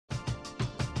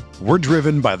We're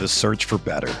driven by the search for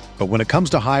better. But when it comes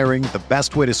to hiring, the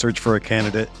best way to search for a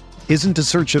candidate isn't to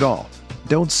search at all.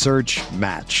 Don't search,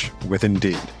 match with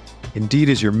Indeed. Indeed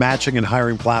is your matching and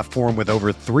hiring platform with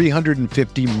over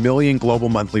 350 million global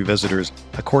monthly visitors,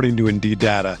 according to Indeed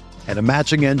data, and a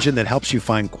matching engine that helps you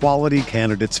find quality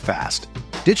candidates fast.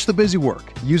 Ditch the busy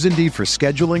work. Use Indeed for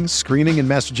scheduling, screening, and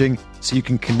messaging so you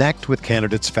can connect with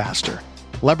candidates faster.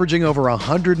 Leveraging over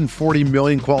 140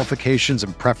 million qualifications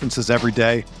and preferences every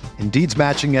day, Indeed's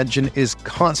matching engine is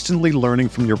constantly learning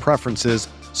from your preferences,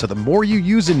 so the more you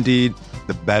use Indeed,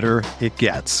 the better it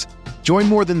gets. Join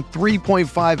more than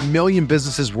 3.5 million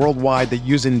businesses worldwide that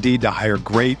use Indeed to hire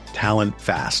great talent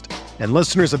fast. And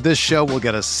listeners of this show will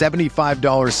get a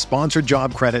 $75 sponsored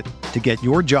job credit to get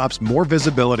your jobs more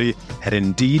visibility at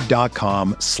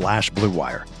Indeed.com/Blue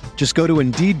Wire. Just go to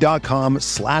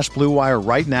Indeed.com/Blue Wire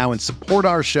right now and support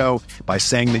our show by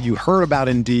saying that you heard about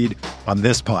Indeed on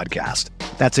this podcast.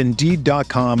 That's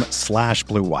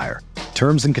Indeed.com/Blue Wire.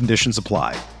 Terms and conditions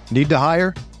apply. Need to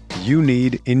hire? You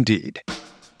need Indeed.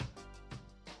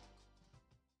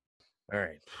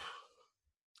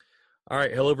 All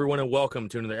right. Hello, everyone, and welcome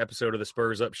to another episode of the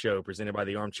Spurs Up Show presented by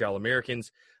the Armchair All-Americans.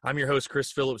 I'm your host,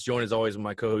 Chris Phillips, joined as always with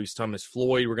my co-host, Thomas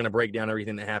Floyd. We're going to break down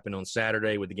everything that happened on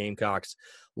Saturday with the Gamecocks'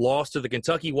 loss to the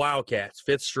Kentucky Wildcats,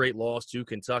 fifth straight loss to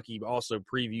Kentucky. But also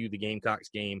preview the Gamecocks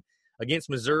game against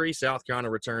Missouri. South Carolina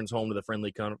returns home to the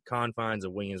friendly confines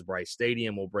of Williams-Brice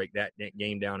Stadium. We'll break that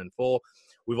game down in full.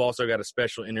 We've also got a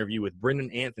special interview with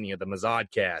Brendan Anthony of the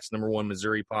Mazodcast, #1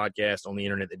 Missouri podcast on the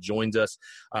internet, that joins us,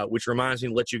 which reminds me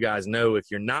to let you guys know,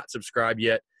 if you're not subscribed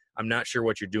yet, I'm not sure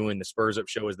what you're doing. The Spurs Up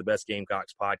Show is the best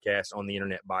Gamecocks podcast on the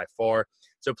internet by far.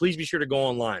 So please be sure to go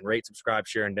online, rate, subscribe,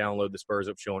 share, and download the Spurs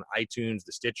Up Show on iTunes,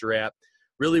 the Stitcher app.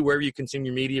 Really, wherever you consume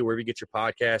your media, wherever you get your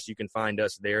podcasts, you can find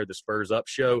us there, the Spurs Up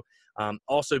Show.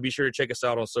 Also, be sure to check us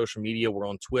out on social media. We're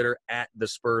on Twitter at the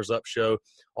Spurs Up Show.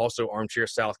 Also, Armchair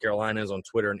South Carolina is on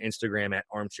Twitter and Instagram at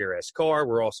Armchair SCAR.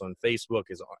 We're also on Facebook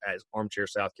as Armchair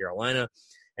South Carolina.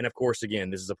 And, of course, again,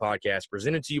 this is a podcast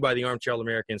presented to you by the Armchair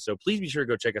All-Americans. So please be sure to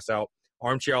go check us out,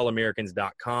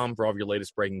 armchairallamericans.com, for all of your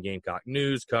latest breaking Gamecock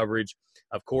news, coverage,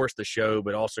 of course, the show,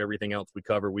 but also everything else we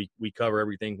cover. We cover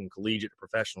everything from collegiate to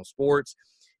professional sports,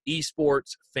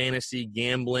 esports, fantasy,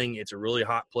 gambling. It's a really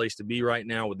hot place to be right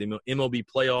now with the MLB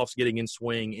playoffs getting in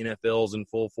swing, NFL's in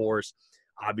full force,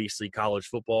 obviously college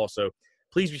football. So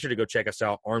please be sure to go check us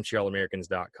out,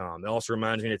 armchairallamericans.com. It also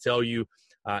reminds me to tell you,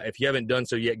 if you haven't done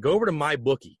so yet, go over to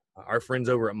MyBookie. Our friends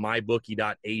over at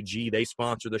mybookie.ag, they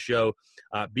sponsor the show.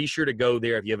 Be sure to go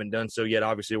there if you haven't done so yet.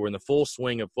 Obviously, we're in the full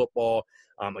swing of football.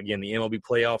 Again, the MLB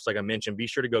playoffs, like I mentioned, be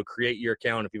sure to go create your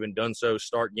account. If you haven't done so,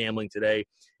 start gambling today.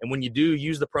 And when you do,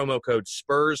 use the promo code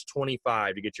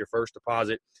SPURS25 to get your first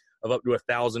deposit of up to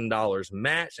 $1,000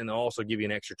 matched, and they'll also give you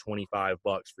an extra $25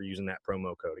 for using that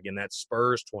promo code. Again, that's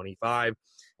SPURS25.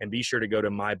 And be sure to go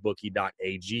to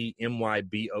mybookie.ag,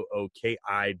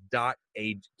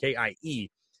 mybookie.kie.ag.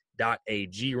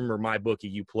 Remember,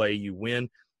 MyBookie, you play, you win,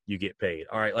 you get paid.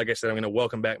 All right, like I said, I'm going to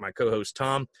welcome back my co-host,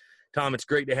 Tom. Tom, it's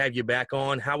great to have you back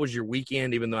on. How was your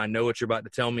weekend, even though I know what you're about to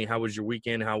tell me? How was your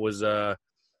weekend? How was,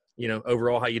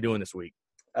 overall, how you doing this week?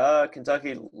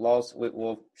 Kentucky lost.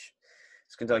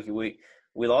 It's Kentucky week.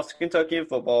 We lost to Kentucky in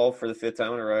football for the fifth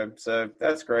time in a row, so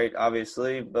that's great,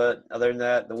 obviously. But other than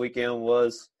that, the weekend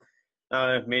was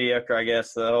mediocre, I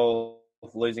guess. The whole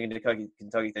losing to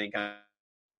Kentucky thing kind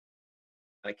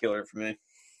of killed it for me.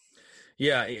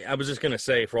 Yeah, I was just going to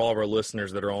say, for all of our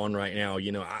listeners that are on right now,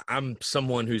 I'm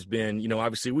someone who's been,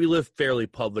 obviously we live fairly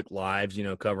public lives,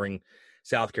 covering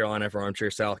South Carolina for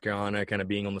Armchair South Carolina, kind of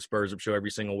being on the Spurs Up Show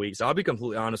every single week. So I'll be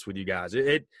completely honest with you guys.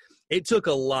 It took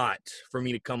a lot for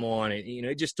me to come on.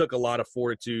 It just took a lot of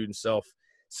fortitude and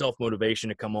self-motivation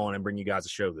to come on and bring you guys a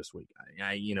show this week.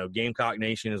 Gamecock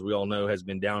Nation, as we all know, has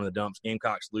been down in the dumps.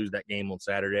 Gamecocks lose that game on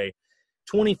Saturday,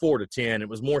 24-10. It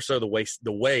was more so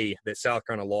the way that South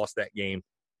Carolina lost that game,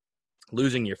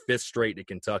 losing your fifth straight to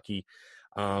Kentucky.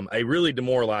 A really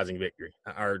demoralizing victory,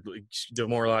 or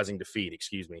demoralizing defeat,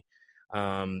 excuse me.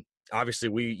 Obviously,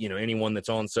 anyone that's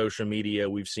on social media,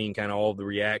 we've seen kind of all of the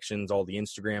reactions, all the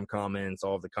Instagram comments,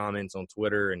 all of the comments on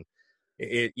Twitter, and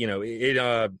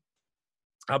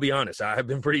I'll be honest, I've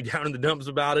been pretty down in the dumps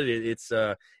about it. It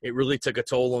really took a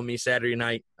toll on me Saturday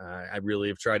night. I really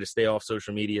have tried to stay off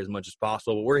social media as much as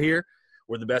possible, but we're here.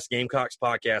 We're the best Gamecocks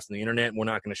podcast on the internet, and we're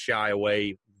not going to shy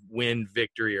away, win,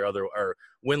 victory, or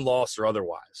win, loss, or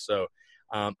otherwise. So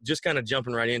just kind of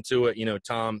jumping right into it,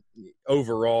 Tom,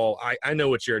 overall, I know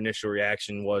what your initial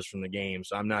reaction was from the game,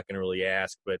 so I'm not going to really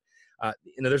ask. But,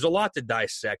 there's a lot to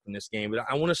dissect in this game. But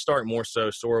I want to start more so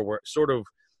sort of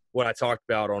what I talked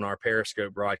about on our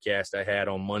Periscope broadcast I had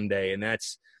on Monday, and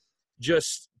that's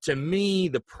just, to me,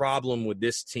 the problem with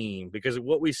this team, because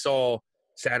what we saw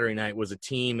Saturday night was a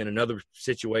team in another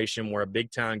situation where a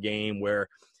big-time game where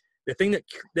the thing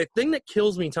that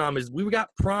kills me, Tom, is we got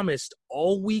promised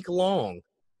all week long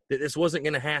that this wasn't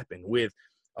going to happen with,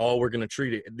 we're going to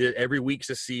treat it every week's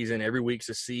a season.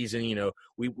 You know,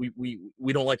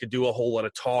 we don't like to do a whole lot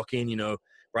of talking. You know,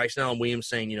 Bryce Allen Williams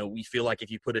saying, you know, we feel like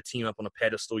if you put a team up on a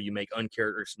pedestal, you make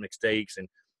uncharacteristic mistakes. And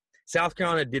South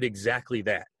Carolina did exactly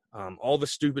that. All the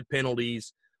stupid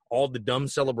penalties, all the dumb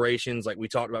celebrations like we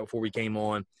talked about before we came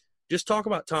on. Just talk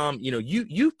about, Tom, you know,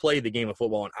 you've played the game of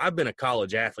football, and I've been a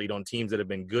college athlete on teams that have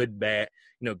been good, bad,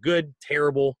 you know, good,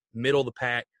 terrible, middle of the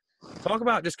pack. Talk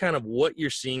about just kind of what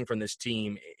you're seeing from this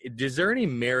team. Is there any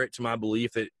merit to my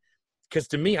belief that – because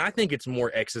to me, I think it's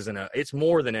more X's and O's. It's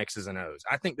more than X's and O's.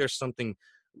 I think there's something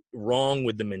wrong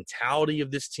with the mentality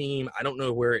of this team. I don't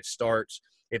know where it starts.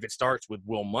 If it starts with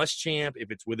Will Muschamp,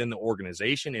 if it's within the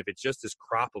organization, if it's just this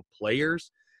crop of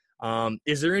players.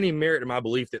 Is there any merit to my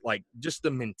belief that, like, just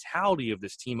the mentality of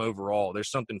this team overall,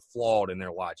 there's something flawed in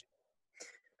their logic?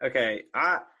 Okay,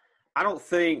 I don't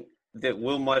think that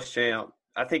Will Muschamp –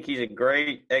 I think he's a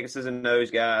great X's and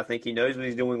O's guy. I think he knows what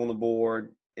he's doing on the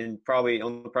board and probably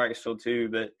on the practice field too.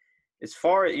 But as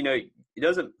far as, you know,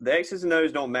 the X's and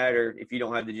O's don't matter if you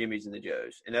don't have the Jimmies and the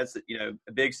Joes. And that's, you know,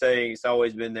 a big saying. It's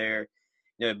always been there.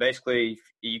 You know, basically,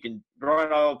 you can run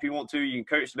it all if you want to. You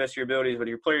can coach the best of your abilities, but if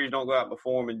your players don't go out and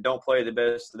perform and don't play the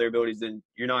best of their abilities, then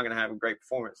you're not going to have a great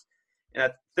performance. And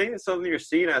I think that's something you're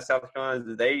seeing out of South Carolina is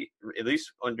that they, at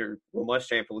least under Will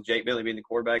Muschamp with Jake Bentley being the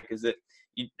quarterback, is that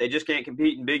they just can't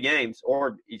compete in big games,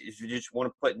 or if you just want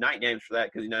to put night games for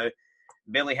that, because, you know,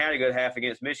 Bentley had a good half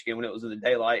against Michigan when it was in the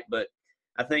daylight. But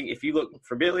I think if you look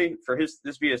for Bentley, for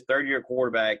this be his third-year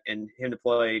quarterback and him to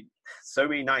play so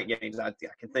many night games I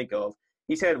can think of,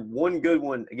 he's had one good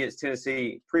one against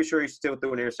Tennessee. Pretty sure he still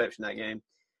threw an interception that game.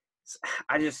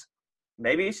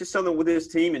 Maybe it's just something with this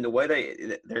team and the way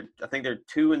they're. I think they're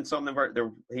 2 and something.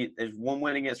 There's one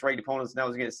win against ranked opponents, and that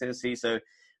was against Tennessee. So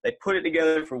they put it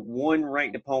together for one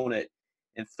ranked opponent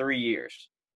in 3 years.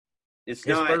 It's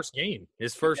his not first game.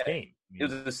 His first game.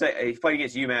 It was he played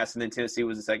against UMass, and then Tennessee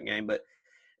was the second game. But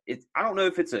I don't know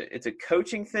if it's a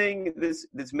coaching thing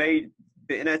that's made,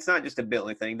 and it's not just a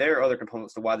Bentley thing. There are other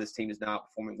components to why this team is not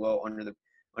performing well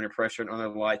under pressure and under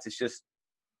the lights. It's just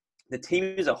the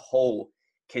team as a whole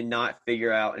cannot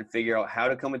figure out how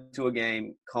to come into a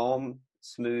game calm,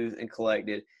 smooth, and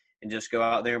collected, and just go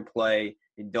out there and play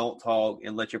and don't talk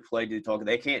and let your play do the talking.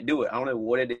 They can't do it. I don't know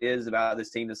what it is about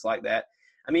this team that's like that.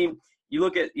 I mean, you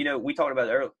look at, you know, we talked about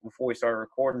it earlier before we started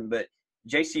recording, but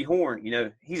J.C. Horn, you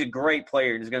know, he's a great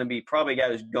player and is going to be probably a guy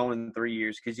who's gone in 3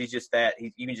 years because he's just that.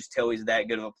 You can just tell he's that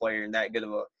good of a player and that good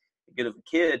of a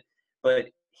kid. But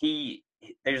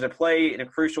there's a play in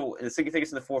the second thing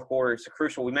it's in the fourth quarter. It's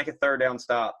crucial. We make a third down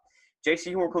stop.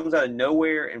 J.C. Horn comes out of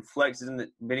nowhere and flexes in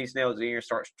Benny Snell's ear and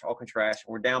starts talking trash.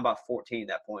 We're down by 14 at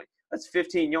that point. That's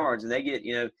 15 yards, and they get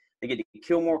to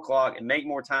kill more clock and make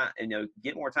more time, and, you know,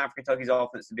 get more time for Kentucky's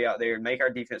offense to be out there and make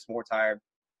our defense more tired.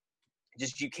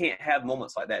 Just, you can't have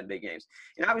moments like that in big games.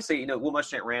 And obviously, you know, Will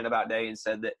Muschamp ran about day and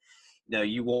said that, you know,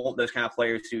 you want those kind of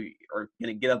players who are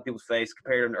going to get up people's face,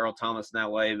 compared them to Earl Thomas in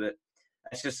that way. But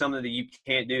that's just something that you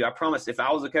can't do. I promise, if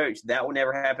I was a coach, that would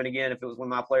never happen again. If it was one of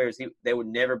my players, they would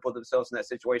never put themselves in that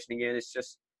situation again. It's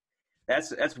just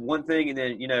that's one thing. And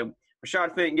then, you know,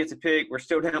 Rashad Fenton gets a pick. We're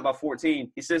still down by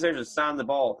 14. He says there's a sign the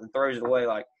ball and throws it away.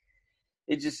 Like,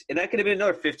 it just – and that could have been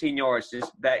another 15 yards.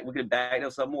 Just back, we could have backed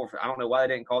up some more. I don't know why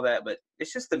they didn't call that, but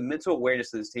it's just the mental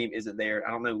awareness of this team isn't there.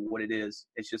 I don't know what it is.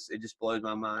 It just blows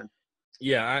my mind.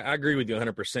 Yeah, I agree with you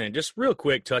 100%. Just real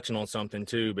quick, touching on something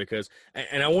too, because –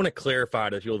 and I want to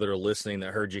clarify to the people that are listening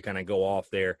that heard you kind of go off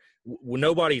there.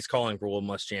 Nobody's calling for Will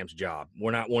Muschamp's job. We're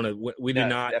not one of – we do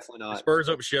not – definitely not. The Spurs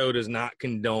Up Show does not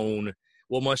condone –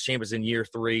 Will Muschamp is in year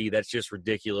 3. That's just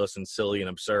ridiculous and silly and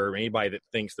absurd. Anybody that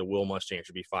thinks that Will Muschamp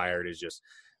should be fired is just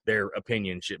their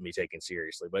opinion shouldn't be taken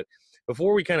seriously. But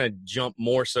before we kind of jump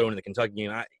more so into the Kentucky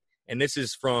game, and this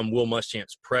is from Will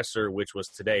Muschamp's presser, which was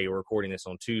today. We're recording this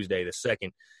on Tuesday, the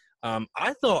 2nd.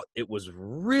 I thought it was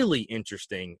really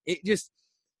interesting.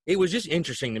 It was just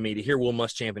interesting to me to hear Will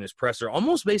Muschamp in his presser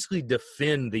almost basically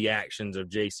defend the actions of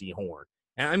J.C. Horn.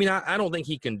 And I mean, I don't think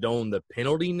he condoned the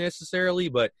penalty necessarily,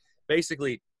 but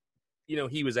basically, you know,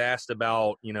 he was asked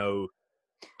about, you know,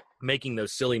 making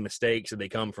those silly mistakes that they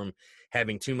come from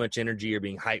having too much energy or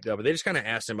being hyped up. But they just kind of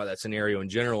asked him about that scenario in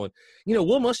general. And, you know,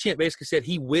 Will Muschamp basically said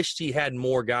he wished he had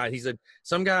more guys. He said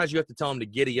some guys you have to tell them to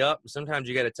giddy up. Sometimes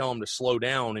you got to tell them to slow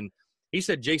down. And he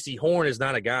said J.C. Horn is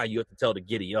not a guy you have to tell to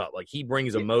giddy up. Like, he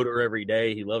brings a motor every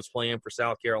day. He loves playing for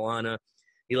South Carolina.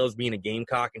 He loves being a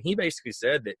Gamecock. And he basically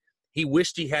said that he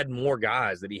wished he had more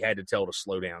guys that he had to tell to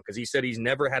slow down, because he said he's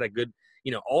never had a good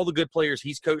 – all the good players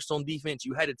he's coached on defense,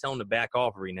 you had to tell them to back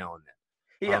off every now and then.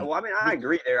 Yeah, well, I mean, I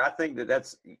agree there. I think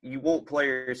that's – you want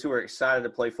players who are excited to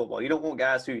play football. You don't want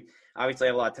guys who obviously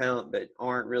have a lot of talent but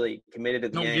aren't really committed to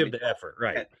the game. Don't give the effort,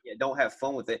 right. Don't have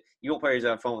fun with it. You want players to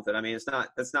have fun with it. I mean,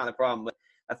 that's not the problem. But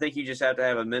I think you just have to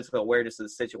have a mental awareness of the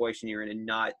situation you're in and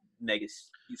not do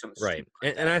something right.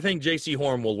 stupid. And I think J.C.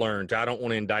 Horn will learn. I don't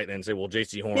want to indict that and say, well,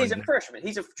 J.C. Horn – he's a freshman.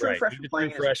 He's a true freshman. He's a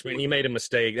true freshman. He made a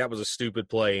mistake. That was a stupid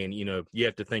play, and, you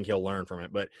have to think he'll learn from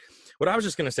it. But what I was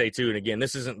just going to say, too, and again,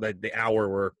 this isn't the hour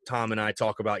where Tom and I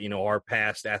talk about, our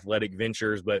past athletic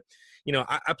ventures, but,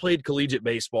 I played collegiate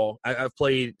baseball. I've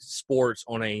played sports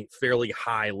on a fairly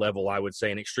high level, I would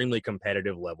say, an extremely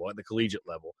competitive level at the collegiate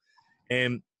level.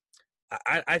 And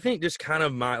I think just kind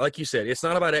of like you said, it's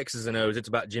not about X's and O's. It's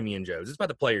about Jimmy and Joe's. It's about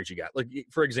the players you got. Like,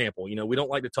 for example, we don't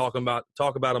like to talk about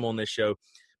them on this show,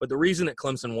 but the reason that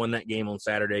Clemson won that game on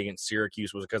Saturday against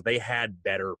Syracuse was because they had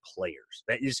better players.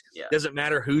 That just doesn't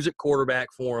matter who's at quarterback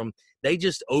for them. They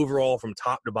just overall, from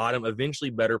top to bottom,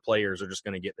 eventually better players are just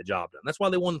going to get the job done. That's why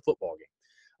they won the football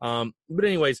game. But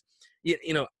anyways,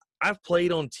 I've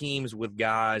played on teams with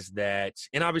guys that,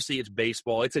 and obviously it's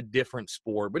baseball, it's a different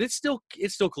sport, but it's still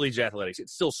collegiate athletics.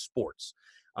 It's still sports.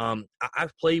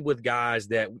 I've played with guys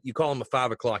that you call them a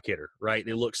 5 o'clock hitter, right?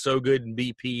 They look so good in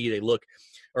BP.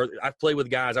 I've played with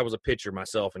guys, I was a pitcher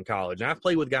myself in college, and I've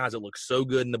played with guys that look so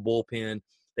good in the bullpen.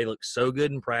 They look so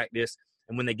good in practice.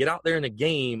 And when they get out there in the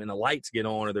game and the lights get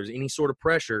on or there's any sort of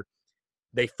pressure,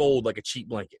 they fold like a cheap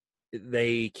blanket.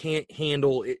 They can't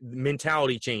handle it.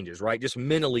 Mentality changes, right? Just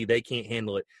mentally, they can't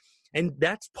handle it. And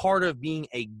that's part of being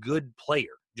a good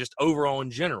player, just overall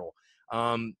in general,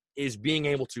 is being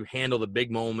able to handle the big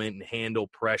moment and handle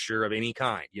pressure of any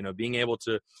kind, being able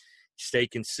to stay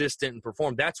consistent and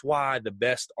perform. That's why the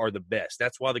best are the best.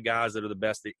 That's why the guys that are the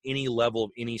best at any level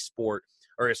of any sport,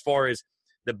 or as far as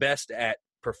the best at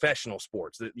professional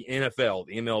sports, the NFL,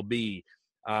 the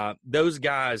MLB, those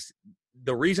guys –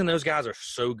 the reason those guys are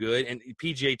so good, and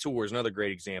PGA Tour is another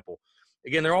great example.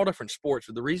 Again, they're all different sports,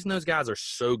 but the reason those guys are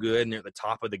so good and they're at the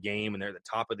top of the game and they're at the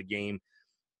top of the game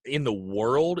in the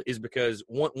world is because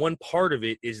one part of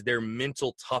it is their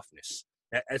mental toughness.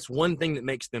 That's one thing that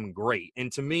makes them great. And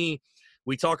to me,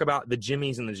 we talk about the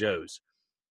Jimmies and the Joes.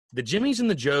 The Jimmies and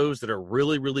the Joes that are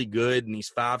really, really good and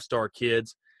these 5-star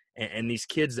kids and these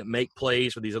kids that make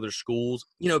plays for these other schools,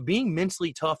 being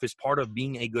mentally tough is part of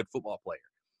being a good football player.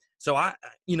 So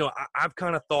I've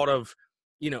kind of thought of,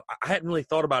 I hadn't really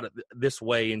thought about it this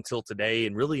way until today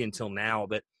and really until now,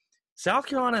 but South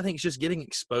Carolina, I think, is just getting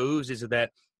exposed is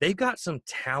that they've got some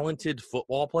talented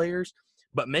football players,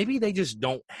 but maybe they just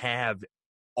don't have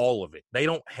all of it. They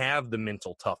don't have the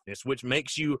mental toughness, which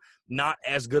makes you not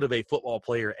as good of a football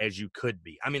player as you could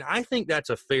be. I mean, I think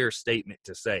that's a fair statement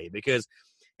to say because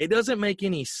it doesn't make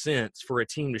any sense for a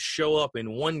team to show up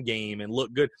in one game and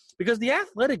look good because the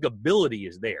athletic ability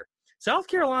is there. South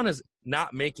Carolina's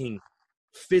not making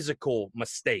physical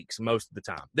mistakes most of the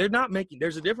time.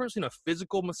 There's a difference in a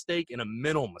physical mistake and a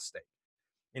mental mistake.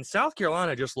 And South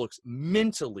Carolina just looks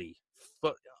mentally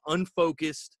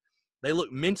unfocused. They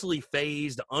look mentally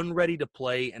phased, unready to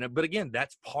play. But again,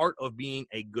 that's part of being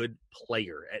a good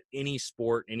player at any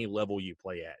sport, any level you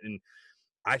play at. And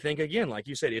I think, again, like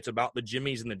you said, it's about the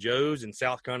Jimmies and the Joes, and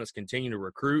South Carolina's continuing to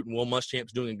recruit, and Will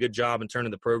Muschamp's doing a good job in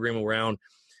turning the program around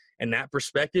in that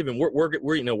perspective. And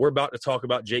we're about to talk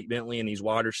about Jake Bentley and these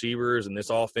wide receivers and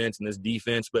this offense and this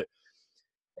defense. But,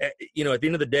 at the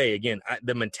end of the day, again,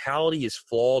 the mentality is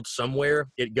flawed somewhere.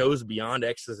 It goes beyond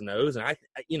X's and O's. And,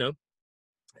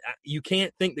 you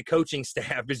can't think the coaching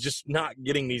staff is just not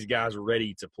getting these guys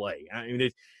ready to play. I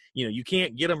mean, you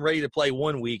can't get them ready to play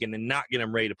one week and then not get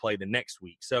them ready to play the next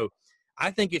week. So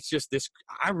I think it's just this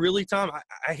 – Tom,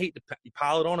 I hate to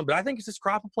pile it on them, but I think it's this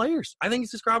crop of players. I think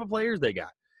it's this crop of players they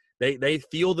got. They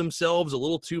feel themselves a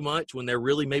little too much when they're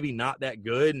really maybe not that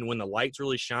good, and when the lights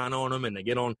really shine on them and they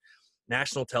get on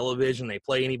national television, they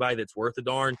play anybody that's worth a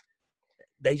darn,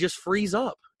 they just freeze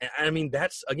up. I mean,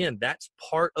 that's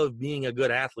part of being a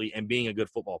good athlete and being a good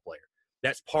football player.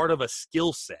 That's part of a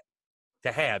skill set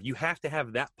to have. You have to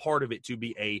have that part of it to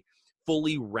be a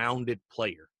fully rounded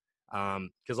player.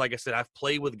 Because like I said, I've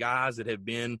played with guys that have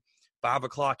been 5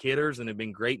 o'clock hitters and have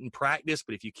been great in practice,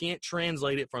 but if you can't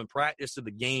translate it from practice to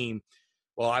the game,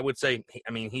 well, I would say,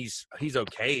 he's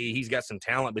okay. He's got some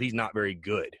talent, but he's not very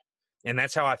good. And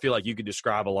that's how I feel like you could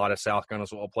describe a lot of South Carolina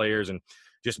football players. And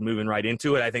just moving right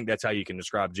into it, I think that's how you can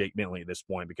describe Jake Bentley at this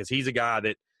point, because he's a guy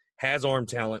that has arm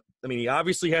talent. I mean, he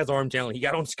obviously has arm talent. He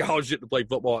got on scholarship to play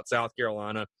football at South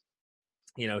Carolina.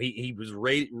 You know, he was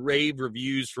rave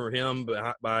reviews for him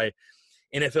by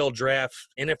NFL draft,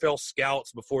 NFL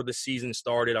scouts before the season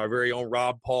started. Our very own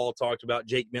Rob Paul talked about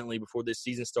Jake Bentley before this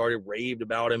season started, raved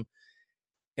about him.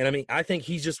 And, I mean, I think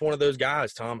he's just one of those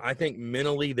guys, Tom. I think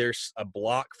mentally there's a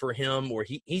block for him where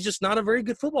he's just not a very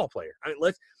good football player. I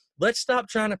mean, let's stop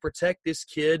trying to protect this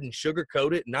kid and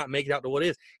sugarcoat it and not make it out to what it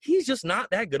is. He's just not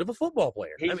that good of a football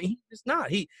player. I mean, he's just not.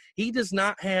 He does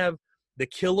not have the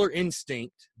killer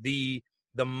instinct, the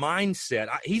mindset.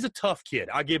 He's a tough kid.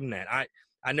 I'll give him that.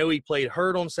 I know he played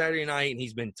hurt on Saturday night and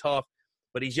he's been tough,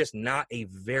 but he's just not a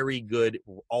very good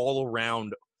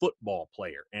all-around football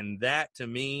player. And that, to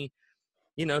me,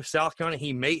 you know, South Carolina,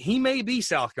 he may be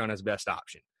South Carolina's best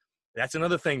option. That's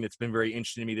another thing that's been very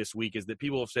interesting to me this week is that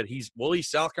people have said he's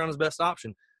South Carolina's best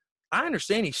option. I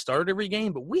understand he started every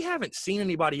game, but we haven't seen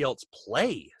anybody else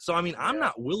play. So, I mean, I'm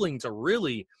not willing to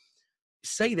really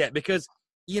say that because,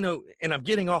 you know, and I'm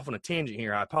getting off on a tangent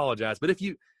here. I apologize. But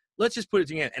let's just put it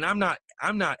together. And I'm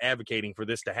not advocating for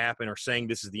this to happen or saying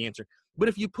this is the answer. But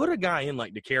if you put a guy in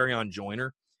like Dakereon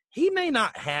Joyner, he may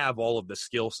not have all of the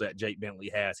skill set Jake Bentley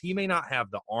has. He may not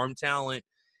have the arm talent.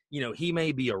 You know, he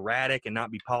may be erratic and not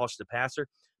be polished as a passer.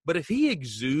 But if he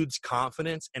exudes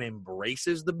confidence and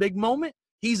embraces the big moment,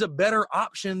 he's a better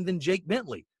option than Jake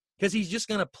Bentley because he's just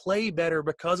going to play better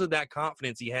because of that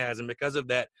confidence he has and because of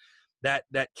that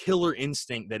killer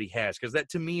instinct that he has, because that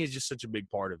to me is just such a big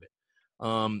part of it.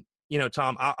 You know,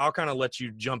 Tom, I'll kind of let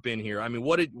you jump in here. I mean,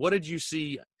 what did you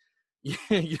see,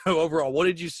 you know, overall, what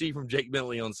did you see from Jake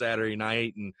Bentley on Saturday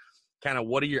night, and kind of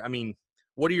what are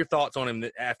your thoughts on him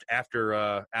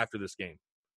after this game?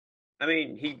 I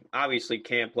mean, he obviously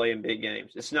can't play in big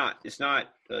games. It's not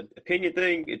an opinion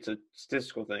thing. It's a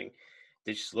statistical thing.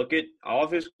 Just look at all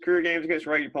of his career games against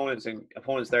ranked opponents and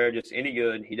opponents that are just any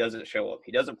good. He doesn't show up.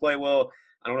 He doesn't play well.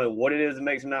 I don't know what it is that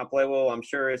makes him not play well. I'm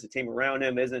sure it's the team around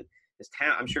him isn't his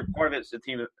talent. I'm sure part of it's the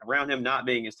team around him not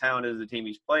being as talented as the team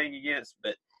he's playing against.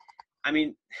 But, I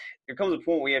mean, there comes a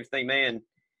point where you have to think, man,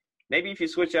 maybe if you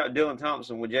switch out Dylan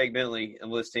Thompson with Jake Bentley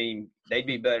on this team, they'd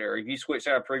be better. Or if you switch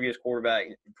out a previous quarterback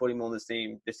and put him on this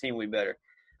team would be better.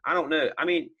 I don't know. I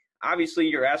mean, obviously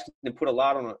you're asking to put a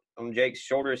lot on Jake's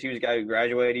shoulders. He was a guy who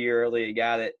graduated a year early, a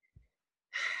guy that,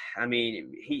 I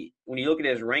mean, when you look at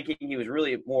his ranking, he was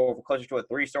really more closer to a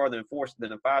 3-star than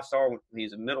a 5-star.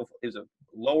 He's a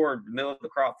lower middle of the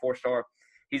crop 4-star.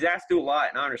 He's asked to do a lot,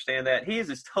 and I understand that. He is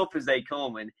as tough as they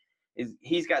come, and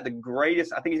he's got the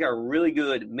greatest. I think he's got a really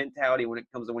good mentality when it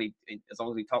comes to as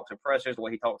long as he talks to pressers, the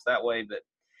way he talks that way. But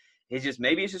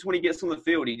maybe it's just when he gets on the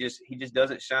field, he just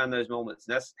doesn't shine those moments.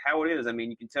 And that's how it is. I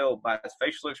mean, you can tell by his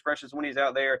facial expressions when he's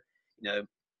out there. You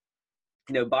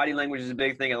know, body language is a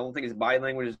big thing. I don't think his body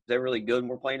language is ever really good when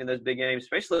we're playing in those big games,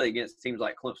 especially against teams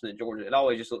like Clemson and Georgia. It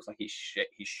always just looks like he's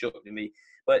shook to me.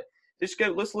 But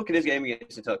let's look at his game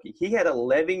against Kentucky. He had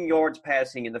 11 yards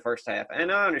passing in the first half.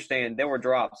 And I understand there were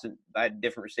drops and by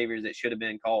different receivers that should have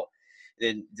been caught.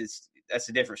 Then that's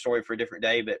a different story for a different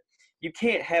day. But you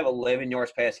can't have 11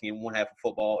 yards passing in one half of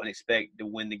football and expect to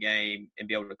win the game and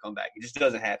be able to come back. It just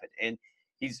doesn't happen. And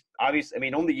he's obviously, I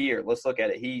mean, on the year, let's look at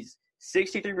it. He's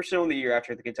 63% on the year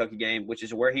after the Kentucky game, which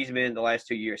is where he's been the last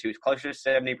 2 years. He was closer to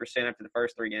 70% after the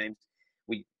first 3 games.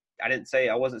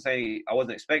 I wasn't saying I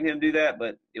wasn't expecting him to do that,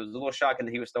 but it was a little shocking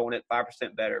that he was throwing it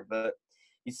 5% better. But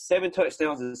he's 7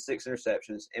 touchdowns and 6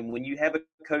 interceptions. And when you have a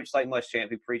coach like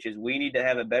Muschamp who preaches we need to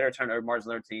have a better turnover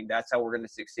margin on our team, that's how we're going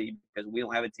to succeed, because we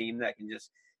don't have a team that can just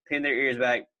pin their ears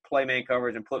back, play man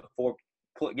coverage, and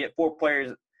get 4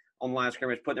 players on the line of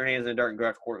scrimmage, put their hands in the dirt, and go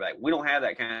after quarterback. We don't have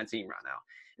that kind of team right now.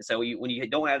 And so when you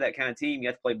don't have that kind of team, you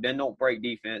have to play bend, don't break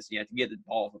defense. You have to get the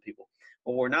ball from people.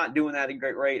 But we're not doing that at a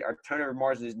great rate. Our turnover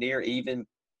margin is near even.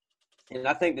 And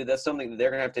I think that's something that they're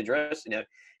going to have to address. You know,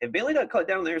 if Bentley doesn't cut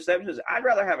down on the interceptions, I'd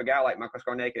rather have a guy like Michael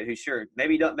Scarnecchia who, sure,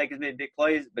 maybe he doesn't make as many big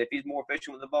plays, but if he's more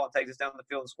efficient with the ball and takes us down the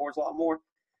field and scores a lot more,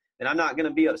 then I'm not going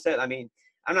to be upset. I mean,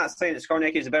 I'm not saying that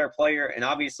Scarnecchia is a better player, and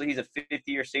obviously he's a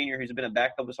 50-year senior who's been a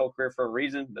backup his whole career for a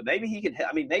reason, but maybe he could –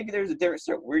 I mean, maybe there's a difference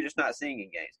we're just not seeing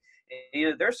in games. And, you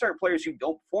know, there are certain players who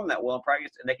don't perform that well in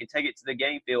practice, and they can take it to the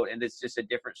game field, and it's just a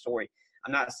different story.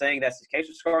 I'm not saying that's the case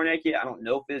with Scarnecchia. I don't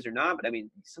know if it is or not, but, I mean,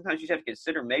 sometimes you just have to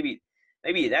consider maybe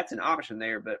that's an option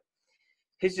there. But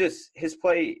his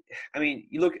play – I mean,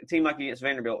 you look at a team like against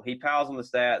Vanderbilt, he piles on the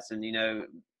stats, and, you know,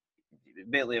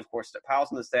 Bentley, of course, piles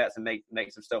on the stats and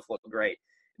makes some stuff look great.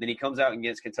 And then he comes out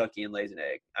against Kentucky and lays an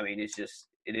egg. I mean, the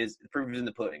proof is in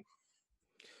the pudding.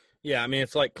 Yeah, I mean,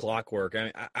 it's like clockwork.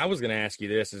 I was going to ask you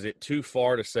this. Is it too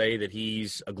far to say that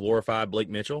he's a glorified Blake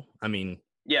Mitchell? I mean,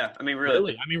 Yeah, I mean,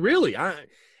 really.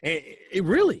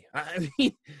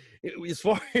 As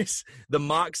far as the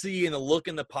moxie and the look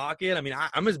in the pocket, I mean,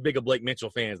 I'm as big a Blake Mitchell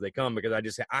fan as they come because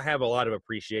I have a lot of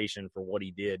appreciation for what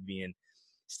he did being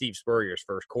Steve Spurrier's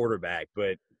first quarterback.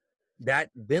 But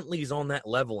that Bentley's on that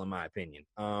level, in my opinion.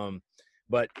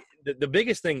 But the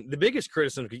biggest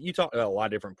criticism, because you talked about a lot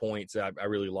of different points that I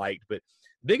really liked, but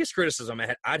biggest criticism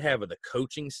I'd have of the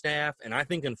coaching staff, and I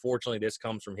think unfortunately this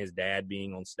comes from his dad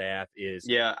being on staff, is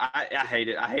I hate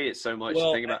it. I hate it so much.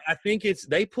 Well, to think about. I think it's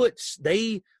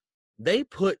they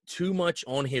put too much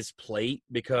on his plate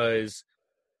because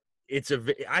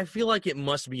I feel like it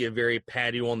must be a very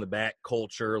pat you on the back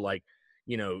culture. Like,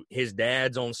 his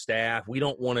dad's on staff. We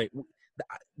don't want to.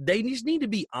 They just need to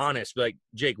be honest. Like,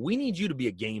 Jake, we need you to be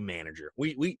a game manager.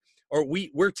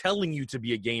 We're telling you to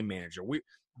be a game manager.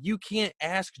 You can't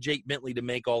ask Jake Bentley to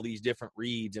make all these different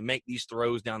reads and make these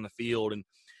throws down the field and,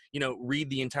 read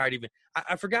the entirety of it.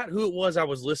 I forgot who it was I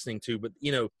was listening to, but,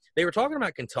 they were talking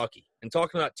about Kentucky and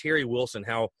talking about Terry Wilson,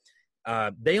 how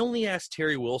they only asked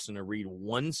Terry Wilson to read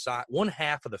one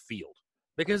half of the field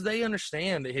because they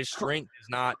understand that his strength is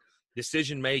not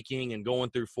decision-making and going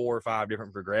through 4 or 5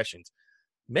 different progressions.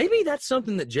 Maybe that's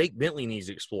something that Jake Bentley needs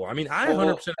to explore. I mean, I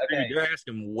 100% agree. They're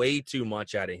asking way too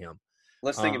much out of him.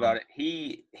 Let's think about it.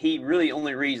 He really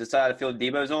only reads the side of the field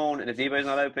Debo's on, and if Debo's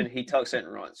not open, he tucks it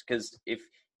and runs. Because if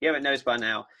you haven't noticed by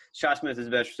now, Shi Smith is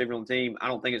the best receiver on the team. I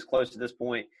don't think it's close to this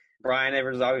point. Brian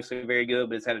Evers is obviously very good,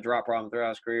 but has had a drop problem throughout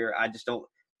his career. I just don't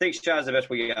think Shi is the best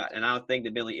we got, and I don't think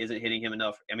that Bentley isn't hitting him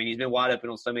enough. I mean, he's been wide open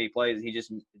on so many plays. He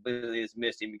just literally has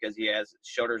missed him because he has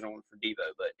shutters on for Debo.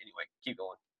 But anyway, keep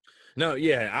going. No,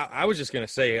 yeah, I was just going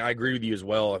to say I agree with you as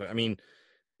well. I mean,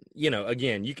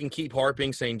 again, you can keep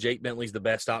harping saying Jake Bentley's the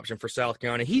best option for South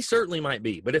Carolina. He certainly might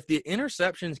be. But if the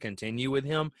interceptions continue with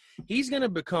him, he's going to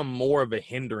become more of a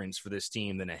hindrance for this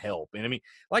team than a help. And, I mean,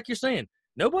 like you're saying,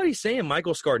 nobody's saying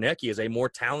Michael Skarnecki is a more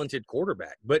talented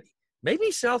quarterback. But maybe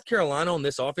South Carolina on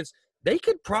this offense, they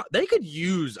could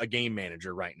use a game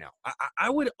manager right now. I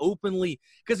would openly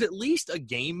 – because at least a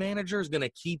game manager is going to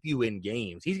keep you in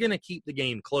games. He's going to keep the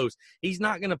game close. He's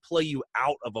not going to play you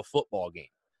out of a football game.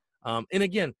 And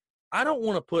again, I don't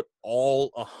want to put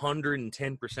all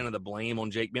 110% of the blame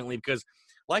on Jake Bentley because,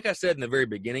 like I said in the very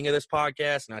beginning of this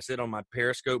podcast, and I said on my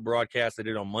Periscope broadcast I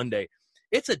did on Monday,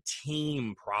 it's a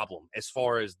team problem as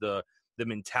far as the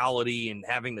mentality and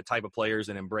having the type of players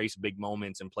that embrace big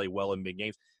moments and play well in big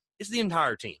games. It's the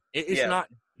entire team. It's not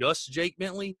just Jake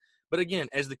Bentley. But again,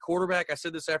 as the quarterback, I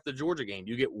said this after the Georgia game,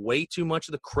 you get way too much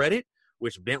of the credit,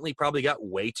 which Bentley probably got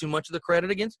way too much of the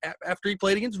credit after he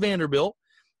played against Vanderbilt.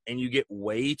 And you get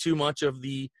way too much of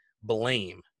the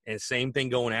blame. And same thing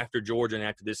going after Georgia and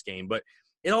after this game. But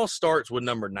it all starts with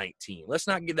number 19. Let's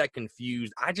not get that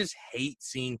confused. I just hate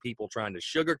seeing people trying to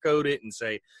sugarcoat it and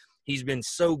say he's been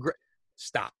so great.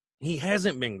 Stop. He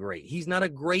hasn't been great. He's not a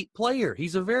great player.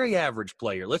 He's a very average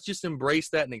player. Let's just embrace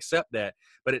that and accept that.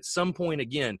 But at some point,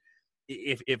 again,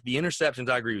 if the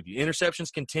interceptions, I agree with you.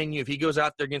 Interceptions continue. If he goes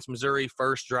out there against Missouri,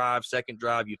 first drive, second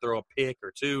drive, you throw a pick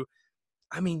or two.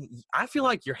 I mean, I feel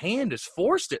like your hand is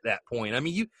forced at that point. I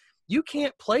mean, you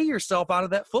can't play yourself out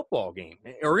of that football game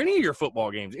or any of your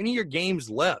football games, any of your games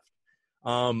left.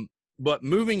 But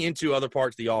moving into other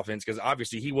parts of the offense, because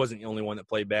obviously he wasn't the only one that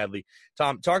played badly.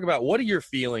 Tom, talk about what are your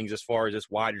feelings as far as this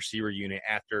wide receiver unit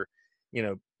after,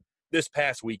 this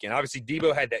past weekend. Obviously,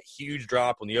 Debo had that huge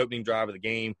drop on the opening drive of the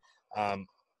game.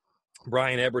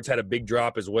 Brian Edwards had a big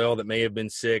drop as well that may have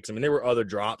been 6. I mean, there were other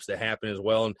drops that happened as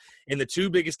well. And in the 2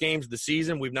 biggest games of the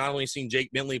season, we've not only seen Jake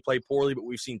Bentley play poorly, but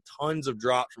we've seen tons of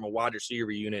drops from a wide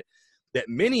receiver unit that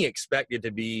many expected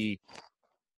to be,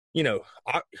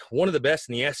 one of the best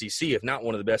in the SEC, if not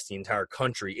one of the best in the entire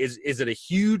country. Is it a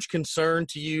huge concern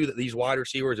to you that these wide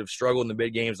receivers have struggled in the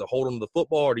big games to hold them to the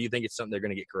football, or do you think it's something they're going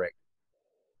to get corrected?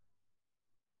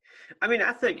 I mean,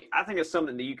 I think it's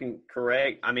something that you can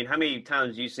correct. I mean, how many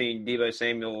times have you seen Debo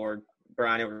Samuel or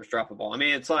Brian Edwards drop a ball? I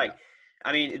mean, it's like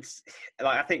I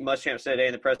think Muschamp said today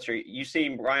in the presser, you've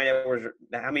seen Brian Edwards.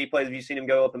 How many plays have you seen him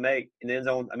go up and make in the end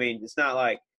zone? I mean, it's not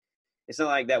like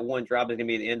that one drop is going to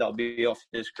be the end-all be-all for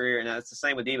his career. And that's the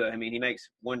same with Debo. I mean, he makes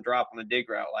one drop on a dig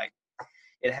route. Like,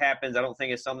 it happens. I don't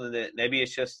think it's something that maybe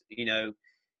it's just,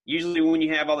 usually when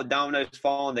you have all the dominoes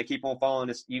falling, they keep on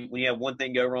falling. When you have one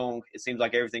thing go wrong, it seems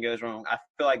like everything goes wrong. I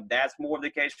feel like that's more of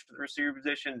the case for the receiver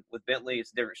position. With Bentley,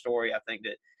 it's a different story. I think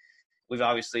that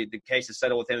the case is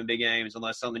settled with him in big games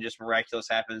unless something just miraculous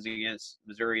happens against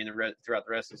Missouri and throughout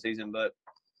the rest of the season. But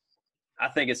I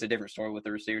think it's a different story with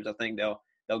the receivers. I think they'll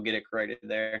get it corrected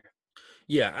there.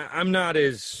 Yeah, I'm not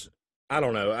as – I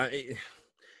don't know.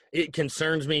 it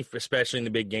concerns me, especially in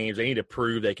the big games. They need to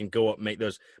prove they can go up and make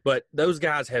those. But those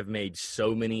guys have made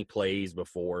so many plays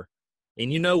before,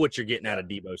 and you know what you're getting out of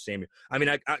Deebo Samuel. I mean,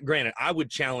 granted, I would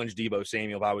challenge Deebo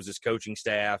Samuel if I was his coaching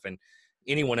staff and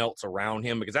anyone else around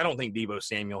him, because I don't think Deebo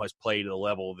Samuel has played at a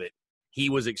level that he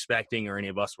was expecting or any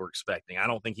of us were expecting. I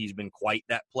don't think he's been quite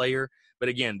that player. But,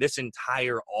 again, this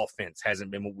entire offense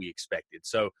hasn't been what we expected.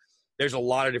 So there's a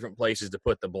lot of different places to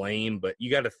put the blame, but you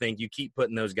got to think you keep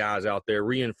putting those guys out there,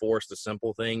 reinforce the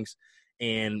simple things,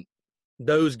 and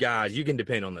those guys, you can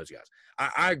depend on those guys.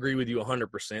 I agree with you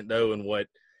 100%, though, in what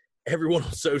everyone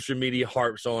on social media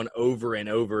harps on over and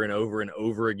over and over and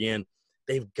over again.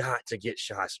 They've got to get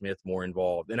Shi Smith more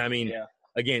involved. And, I mean,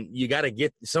 again, you got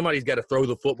to somebody's got to throw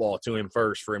the football to him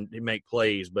first for him to make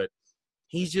plays, but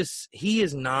he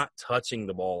is not touching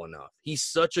the ball enough. He's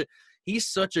such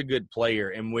a good player,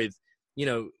 and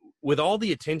with all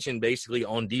the attention basically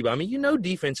on Deebo, I mean,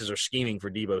 defenses are scheming for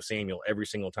Deebo Samuel every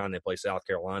single time they play South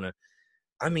Carolina.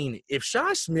 I mean, if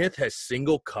Shi Smith has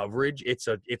single coverage, it's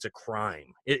a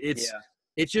crime. It's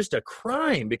just a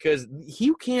crime because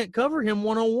you can't cover him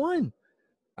one-on-one.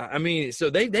 I mean, so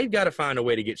they've got to find a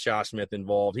way to get Shi Smith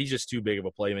involved. He's just too big of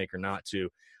a playmaker not to.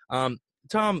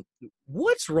 Tom,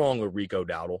 what's wrong with Rico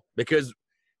Dowdle? Because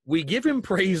we give him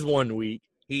praise one week.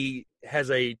 He has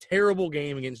a terrible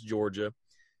game against Georgia.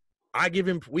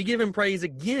 We give him praise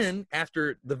again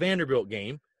after the Vanderbilt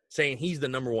game, saying he's the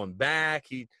number one back.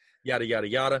 He yada yada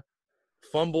yada.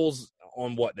 Fumbles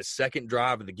on the second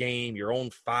drive of the game, your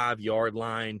own 5-yard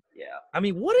line. Yeah. I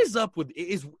mean, what is up with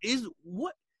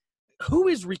who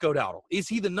is Rico Dowdle? Is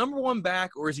he the number one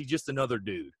back or is he just another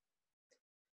dude?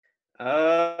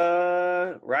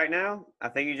 Right now, I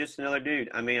think he's just another dude.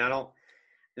 I mean, and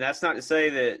that's not to say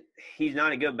that he's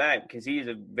not a good back, because he's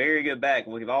a very good back.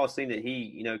 We've all seen that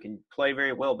he, can play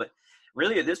very well. But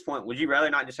really, at this point, would you rather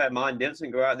not just have Mon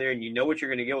Denson go out there and you know what you're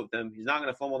going to get with him? He's not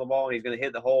going to fumble the ball and he's going to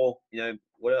hit the hole. He's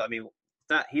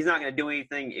not going to do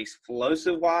anything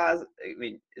explosive-wise. I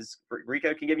mean,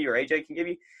 Rico can give you or AJ can give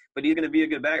you, but he's going to be a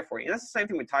good back for you. And that's the same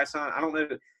thing with Tyson. I don't know.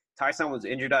 Tyson was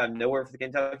injured out of nowhere for the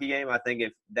Kentucky game. I think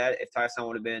if Tyson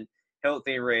would have been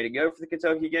healthy and ready to go for the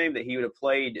Kentucky game, that he would have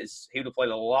played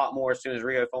a lot more as soon as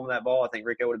Rico fumbled that ball. I think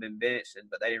Rico would have been benched,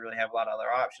 but they didn't really have a lot of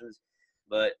other options.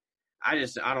 But I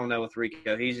don't know with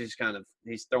Rico. He's just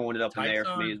he's throwing it up in the air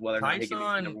for me as whether or not he can be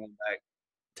the number one back.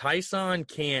 Tyson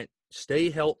can't stay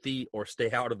healthy or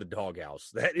stay out of the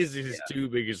doghouse. That is his two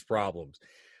biggest problems.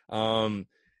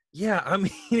 Yeah, I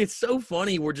mean, it's so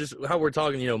funny. How we're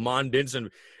talking, Mon Denson.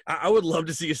 I would love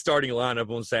to see a starting lineup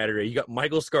on Saturday. You got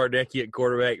Michael Skardecki at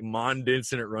quarterback, Mon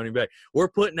Denson at running back. We're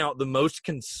putting out the most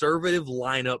conservative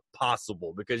lineup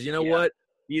possible because you know what?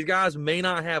 These guys may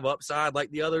not have upside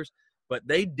like the others, but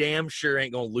they damn sure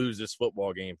ain't going to lose this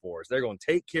football game for us. They're going to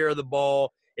take care of the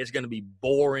ball. It's going to be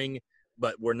boring,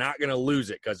 but we're not going to lose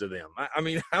it because of them. I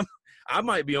mean, I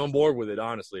might be on board with it,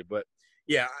 honestly. But,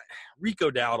 yeah,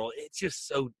 Rico Dowdle, it's just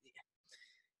so –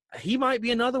 he might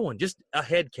be another one, just a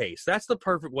head case. That's the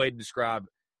perfect way to describe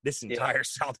this entire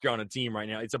South Carolina team right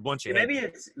now. It's a bunch of maybe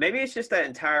it's just that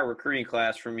entire recruiting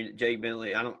class from Jake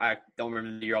Bentley. I don't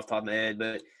remember the year off the top of my head,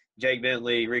 but Jake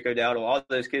Bentley, Rico Dowdle, all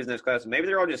those kids in those classes, maybe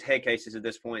they're all just head cases at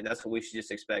this point. That's what we should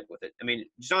just expect with it. I mean,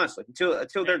 just honestly,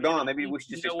 until they're gone, maybe we should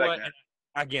just expect that.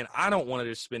 Again, I don't want to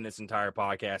just spend this entire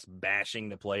podcast bashing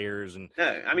the players.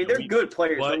 No, I mean, they're good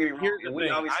players. Don't get me wrong. And we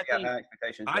obviously got high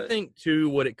expectations. I think, too,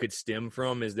 what it could stem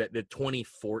from is that the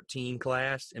 2014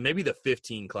 class and maybe the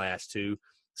 15 class, too,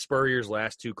 Spurrier's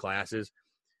last two classes,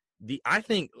 I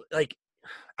think,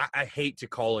 I hate to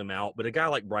call him out, but a guy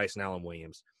like Bryson Allen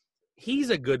Williams, he's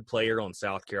a good player on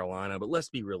South Carolina, but let's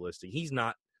be realistic. He's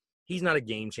not a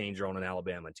game changer on an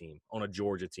Alabama team, on a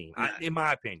Georgia team, in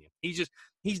my opinion.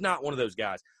 He's not one of those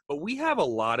guys. But we have a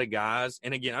lot of guys,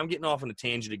 and again, I'm getting off on a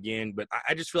tangent again, but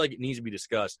I just feel like it needs to be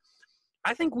discussed.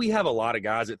 I think we have a lot of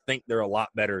guys that think they're a lot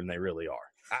better than they really are.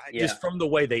 Just from the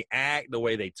way they act, the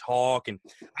way they talk. And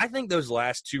I think those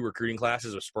last two recruiting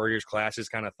classes of Spurrier's classes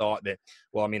kind of thought that,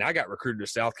 well, I mean, I got recruited to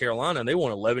South Carolina, and they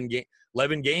won 11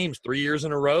 games 3 years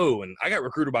in a row, and I got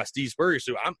recruited by Steve Spurrier.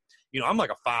 So I'm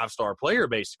like a 5-star player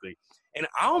basically. And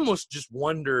I almost just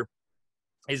wonder,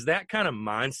 is that kind of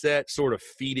mindset sort of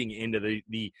feeding into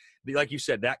the like you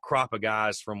said, that crop of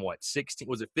guys from 16,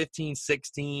 was it 15,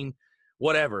 16,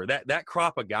 whatever, that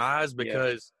crop of guys,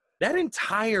 because that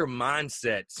entire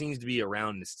mindset seems to be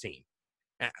around this team.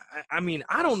 I mean,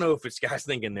 I don't know if it's guys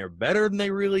thinking they're better than they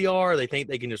really are. They think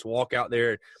they can just walk out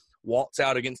there, waltz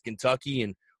out against Kentucky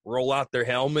and roll out their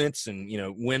helmets and,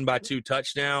 win by 2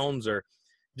 touchdowns, or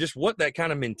just what that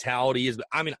kind of mentality is. But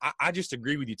I mean, I just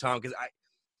agree with you, Tom, because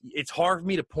it's hard for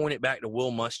me to point it back to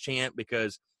Will Muschamp,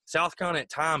 because South Carolina at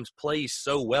times plays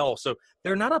so well. So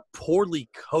they're not a poorly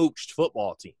coached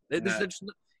football team.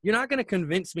 You're not going to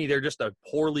convince me they're just a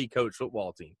poorly coached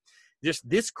football team. Just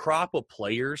this crop of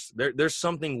players, there's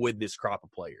something with this crop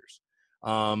of players.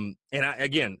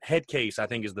 Again, head case, I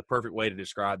think, is the perfect way to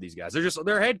describe these guys.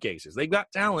 They're head cases. They've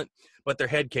got talent, but they're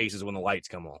head cases when the lights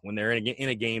come on, when they're in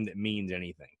a game that means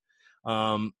anything.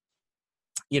 Overall,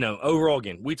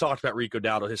 again, we talked about Rico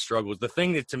Dowdle, his struggles. The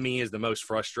thing that to me is the most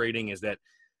frustrating is that,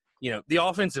 the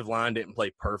offensive line didn't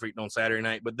play perfect on Saturday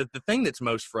night, but the thing that's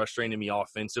most frustrating to me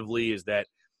offensively is that,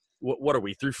 what are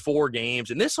we, through 4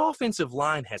 games, and this offensive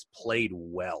line has played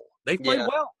well. They've played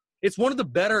well. It's one of the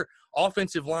better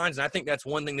offensive lines, and I think that's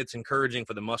one thing that's encouraging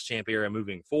for the Muschamp era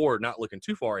moving forward, not looking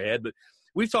too far ahead. But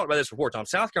we've talked about this before, Tom.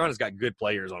 South Carolina's got good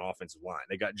players on offensive line.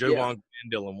 They got Jovan,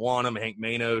 Dylan Wanham, Hank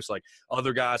Manos, like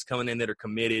other guys coming in that are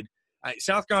committed.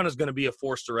 South Carolina's going to be a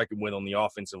force to reckon with on the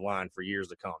offensive line for years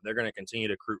to come. They're going to continue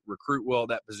to recruit well at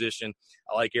that position.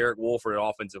 I like Eric Wolford,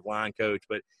 offensive line coach,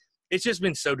 but it's just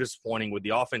been so disappointing with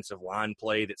the offensive line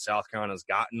play that South Carolina's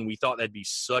gotten. We thought that'd be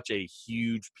such a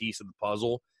huge piece of the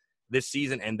puzzle this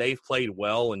season, and they've played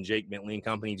well, and Jake Bentley and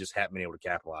company just haven't been able to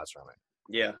capitalize from it.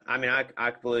 Yeah, I mean,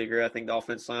 I completely agree. I think the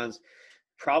offensive line's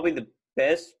probably the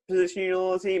best position unit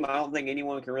on the team. I don't think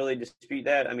anyone can really dispute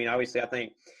that. I mean, obviously, I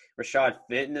think Rashad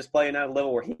Fenton is playing at a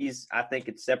level where I think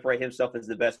could separate himself as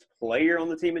the best player on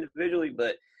the team individually,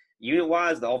 but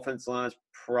unit-wise, the offensive line is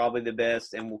probably the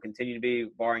best and will continue to be,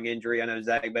 barring injury. I know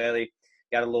Zach Bailey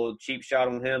got a little cheap shot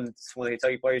on him. It's one of the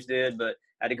Kentucky players did, but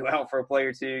had to go out for a play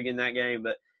or two in that game.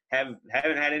 But haven't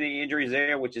had any injuries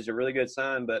there, which is a really good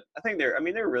sign. But I think they're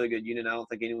a really good unit. I don't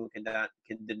think anyone can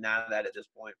deny that at this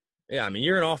point. Yeah, I mean,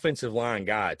 you're an offensive line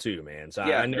guy too, man. So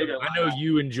yeah, I know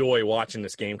you enjoy watching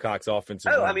this Gamecocks offensive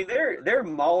line. I mean, they're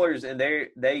maulers and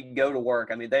they go to work.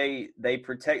 I mean, they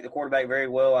protect the quarterback very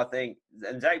well, I think.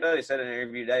 And Zach Bailey said in an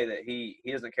interview today that he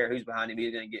doesn't care who's behind him.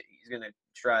 He's gonna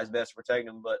try his best to protect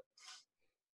him. But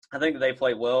I think that they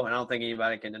play well, and I don't think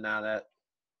anybody can deny that.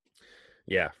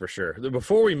 Yeah, for sure.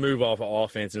 Before we move off of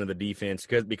offense into the defense,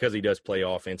 because he does play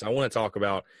offense, I want to talk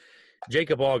about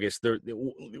Jacob August.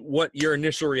 What your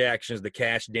initial reactions, the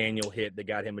Cash Daniel hit that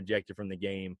got him ejected from the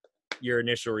game, your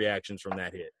initial reactions from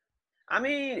that hit? I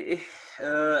mean,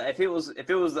 if it was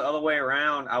the other way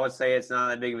around, I would say it's not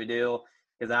that big of a deal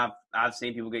because I've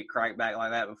seen people get cracked back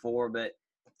like that before. But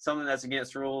something that's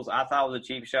against rules, I thought it was a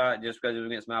cheap shot just because it was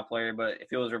against my player. But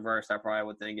if it was reversed, I probably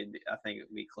would think it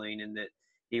would be clean, and that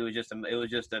it was just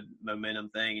a momentum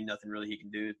thing and nothing really he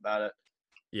can do about it.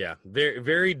 Yeah, very,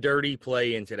 very dirty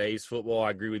play in today's football. I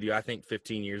agree with you. I think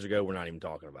 15 years ago, we're not even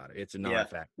talking about it. It's a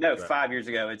non-fact. No, 5 years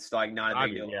ago, it's like not a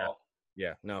big deal at all.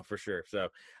 Yeah, no, for sure. So,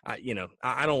 I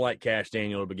don't like Cash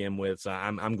Daniel to begin with, so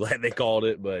I'm glad they called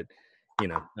it, but, I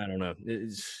don't know.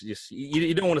 It's just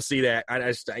you don't want to see that.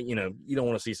 You don't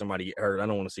want to see somebody get hurt. I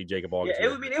don't want to see Jacob August.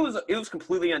 Yeah, it was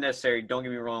completely unnecessary. Don't get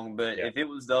me wrong, but if it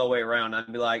was the other way around,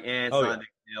 I'd be like, it's not a big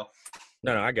deal.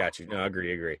 No, I got you. No, I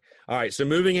agree. All right, so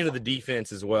moving into the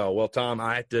defense as well. Well, Tom,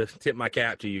 I have to tip my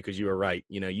cap to you because you were right.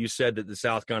 You said that the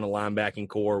South Carolina linebacking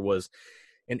core was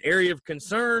an area of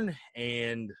concern,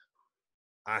 and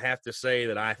I have to say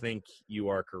that I think you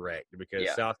are correct because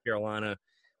South Carolina,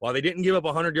 while they didn't give up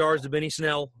 100 yards to Benny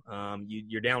Snell,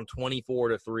 you're down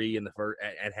 24-3 in the first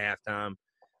at halftime.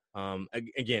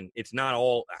 Again, it's not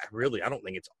all – I don't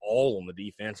think it's all on the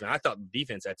defense. And I thought the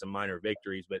defense had some minor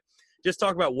victories, but just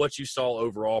talk about what you saw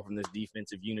overall from this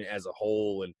defensive unit as a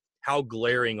whole and how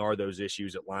glaring are those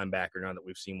issues at linebacker now that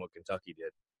we've seen what Kentucky did.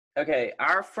 Okay,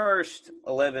 our first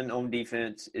 11 on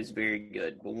defense is very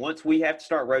good. But once we have to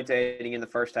start rotating in the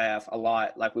first half a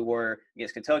lot like we were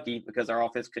against Kentucky because our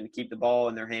offense couldn't keep the ball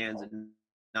in their hands and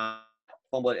not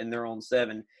fumble it in their own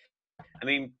 7. I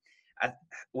mean,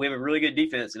 we have a really good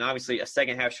defense, and obviously a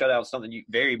second-half shutout is something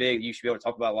very big you should be able to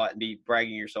talk about a lot and be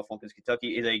bragging yourself on because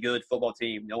Kentucky is a good football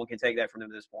team. No one can take that from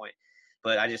them at this point.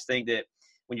 But I just think that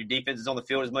when your defense is on the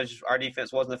field as much as our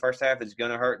defense was in the first half, it's going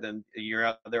to hurt them. You're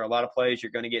out there a lot of plays.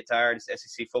 You're going to get tired. It's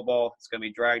SEC football. It's going to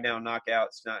be drag down, knockout.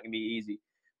 It's not going to be easy.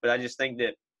 But I just think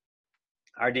that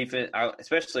our defense,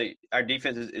 especially our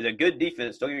defense, is a good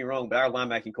defense. Don't get me wrong, but our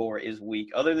linebacking core is weak.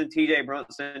 Other than T.J.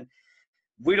 Brunson,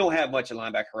 we don't have much at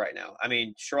linebacker right now. I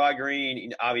mean, Sherrod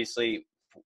Green, obviously,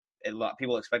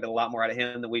 people expected a lot more out of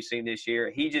him than we've seen this year.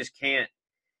 He just can't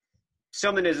 –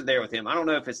 something isn't there with him. I don't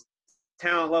know if it's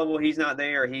talent level, he's not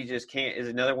there. He just can't – is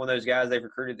another one of those guys they've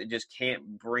recruited that just can't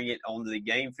bring it onto the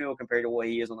game field compared to what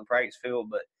he is on the practice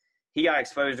field. But he got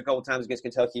exposed a couple times against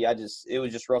Kentucky. It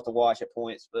was just rough to watch at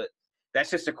points. But that's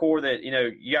just a core that, you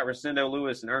got Rosendo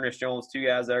Lewis and Ernest Jones, 2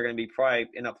 guys that are going to be probably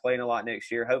end up playing a lot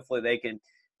next year. Hopefully they can –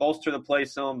 bolster the play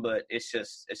some, but it's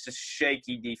just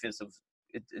shaky defensive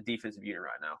unit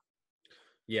right now.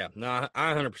 Yeah, no,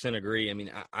 I 100% agree. I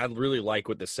mean, I really like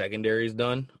what the secondary's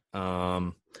done.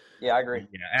 Yeah, I agree.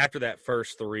 After that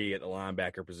first three at the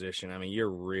linebacker position, I mean,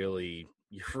 you're really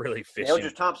fishing.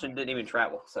 Eldridge Thompson didn't even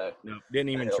travel, so no, didn't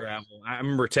even travel. I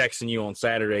remember texting you on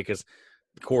Saturday because,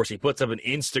 of course, he puts up an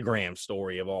Instagram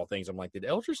story of all things. I'm like, did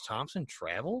Eldridge Thompson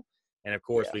travel? And of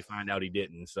course, we find out he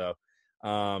didn't. So,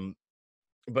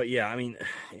 but yeah, I mean,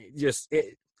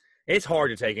 it's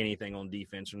hard to take anything on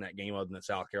defense from that game other than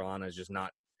South Carolina is just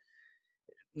not.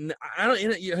 I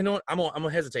don't. You know what? I'm gonna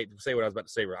hesitate to say what I was about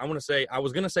to say. I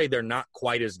was gonna say they're not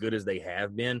quite as good as they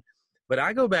have been, but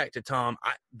I go back to Tom.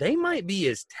 They might be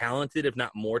as talented, if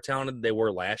not more talented, than they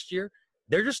were last year.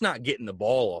 They're just not getting the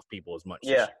ball off people as much.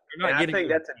 Yeah, they're not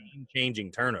getting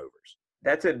changing turnovers.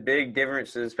 That's a big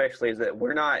difference, especially is that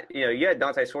we're not. You had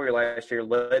Dante Sawyer last year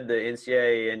led the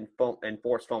NCAA in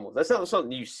forced fumbles. That's not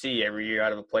something you see every year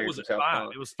out of a player from South Carolina.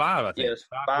 It was 5, I think. Yeah, it was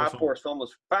 5 forced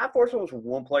fumbles. 5 forced fumbles for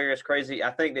one player is crazy.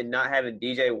 I think that not having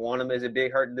DJ Wanham is a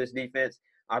big hurt to this defense.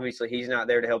 Obviously, he's not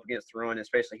there to help against the run,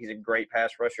 especially he's a great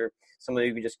pass rusher. Somebody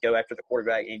who can just go after the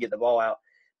quarterback and get the ball out.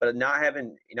 But not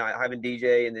having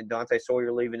DJ and then Dante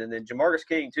Sawyer leaving and then Jamarcus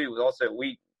King too was also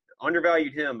we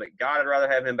undervalued him, but God, I'd rather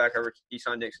have him back over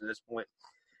Keyshawn Nixon at this point.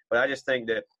 But I just think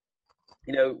that,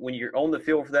 when you're on the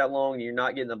field for that long and you're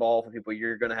not getting the ball from people,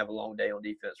 you're going to have a long day on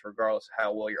defense, regardless of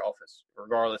how well your offense,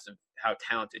 regardless of how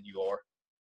talented you are.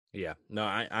 Yeah, no,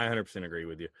 I 100% agree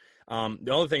with you.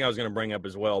 The only thing I was going to bring up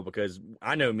as well, because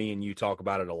I know me and you talk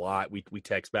about it a lot. We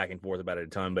text back and forth about it a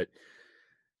ton, but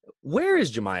where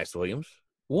is Jamias Williams?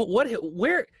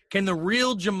 Where can the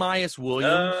real Jamias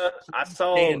Williams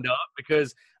stand up?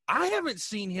 Because I haven't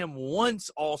seen him once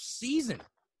all season.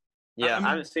 Yeah, I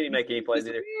haven't seen him make any plays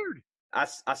either. Weird.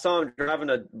 I saw him driving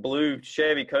a blue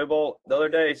Chevy Cobalt the other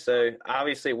day, so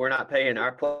obviously we're not paying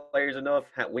our players enough.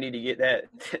 We need to get that.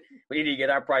 We need to get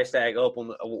our price tag up.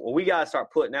 We got to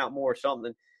start putting out more or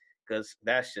something because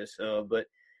that's just but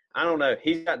I don't know.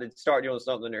 He's got to start doing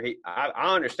something.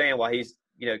 I understand why he's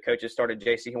coaches started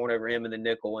J.C. Horn over him in the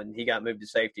nickel, and he got moved to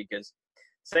safety because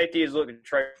safety is looking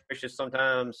atrocious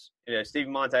sometimes.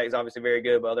 Stephen Montag is obviously very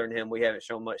good, but other than him, we haven't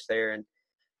shown much there. And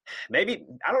maybe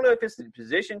 – I don't know if it's the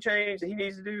position change that he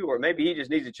needs to do or maybe he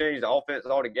just needs to change the offense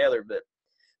altogether, but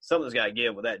something's got to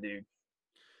give with that dude.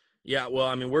 Yeah, well,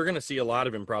 I mean, we're going to see a lot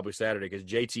of him probably Saturday because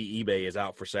JT eBay is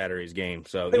out for Saturday's game.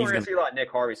 So I think we're going to see a lot of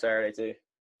Nick Harvey Saturday too.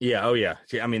 Yeah, oh yeah.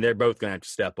 I mean, they're both going to have to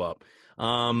step up.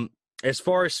 As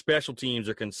far as special teams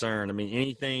are concerned, I mean,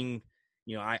 anything,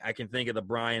 I can think of the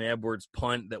Brian Edwards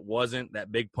punt that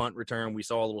big punt return. We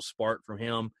saw a little spark from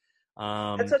him.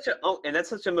 That's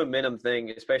such a momentum thing,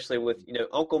 especially with,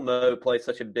 Uncle Mo plays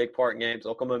such a big part in games,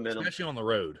 Uncle momentum. Especially on the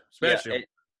road.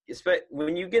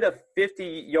 When you get a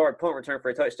 50-yard punt return for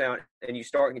a touchdown and you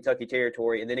start in Kentucky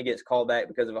territory and then it gets called back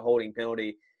because of a holding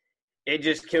penalty, it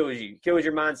just kills you. Kills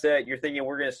your mindset. You're thinking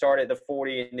we're going to start at the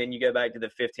 40 and then you go back to the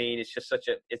 15. It's just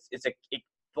it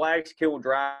flags kill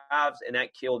drives, and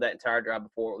that killed that entire drive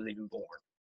before it was even born.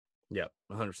 Yeah,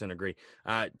 100% agree.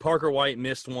 Parker White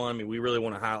missed one. I mean, we really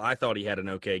want to highlight. I thought he had an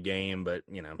okay game, but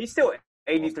he's still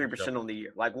 83% on the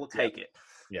year. Like, we'll take it.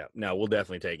 Yeah, no, we'll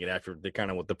definitely take it after the kind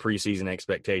of what the preseason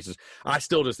expectations. I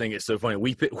still just think it's so funny.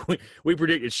 We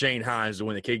predicted Shane Hines to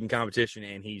win the kicking competition,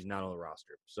 and he's not on the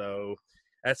roster. So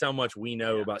that's how much we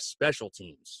know about special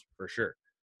teams for sure.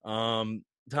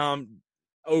 Tom,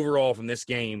 overall from this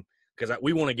game, because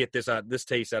we want to get this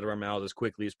taste out of our mouths as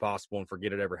quickly as possible and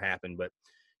forget it ever happened. But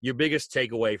your biggest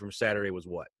takeaway from Saturday was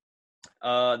what?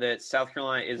 That South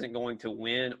Carolina isn't going to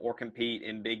win or compete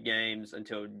in big games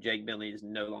until Jake Bentley is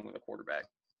no longer the quarterback.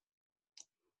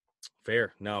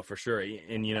 Fair. No, for sure.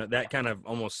 And, that kind of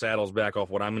almost saddles back off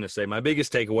what I'm going to say. My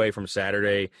biggest takeaway from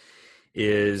Saturday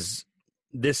is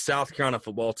this South Carolina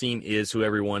football team is who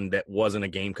everyone that wasn't a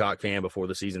Gamecock fan before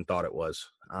the season thought it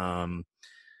was.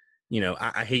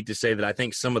 I hate to say that I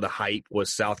think some of the hype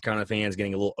was South Carolina fans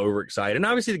getting a little overexcited. And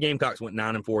obviously the Gamecocks went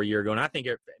 9-4 a year ago, and I think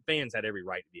fans had every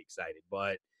right to be excited.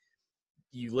 But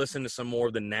you listen to some more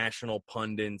of the national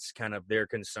pundits, kind of their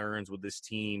concerns with this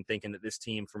team, thinking that this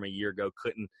team from a year ago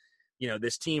couldn't –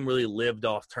 this team really lived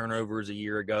off turnovers a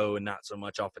year ago and not so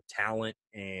much off of talent.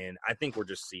 And I think we're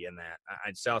just seeing that.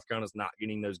 South Carolina's not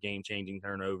getting those game-changing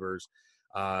turnovers.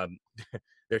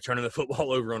 They're turning the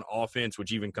football over on offense,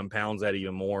 which even compounds that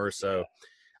even more. So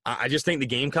I just think the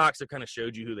Gamecocks have kind of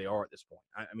showed you who they are at this point.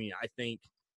 I think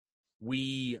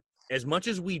as much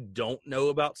as we don't know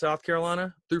about South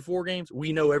Carolina through 4 games,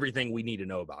 we know everything we need to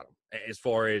know about them as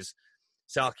far as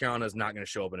South Carolina is not going to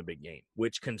show up in a big game,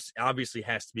 which obviously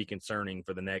has to be concerning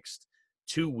for the next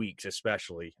 2 weeks,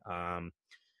 especially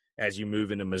as you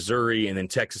move into Missouri and then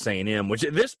Texas A&M, which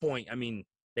at this point, I mean,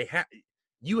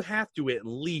 you have to at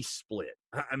least split.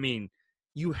 I mean,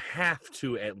 you have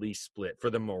to at least split for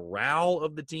the morale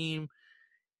of the team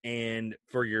and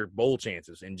for your bowl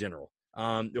chances in general.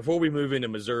 Before we move into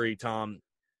Missouri, Tom,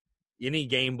 any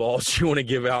game balls you want to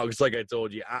give out? Because like I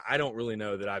told you, I don't really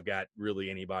know that I've got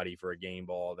really anybody for a game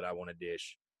ball that I want to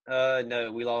dish.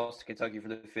 No, we lost to Kentucky for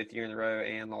the 5th year in a row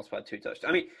and lost by 2 touchdowns.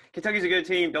 I mean, Kentucky's a good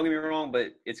team. Don't get me wrong, but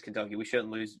it's Kentucky. We shouldn't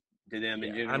lose to them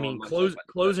in general. I mean,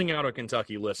 closing out of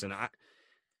Kentucky. Listen,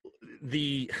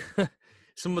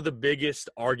 some of the biggest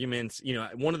arguments,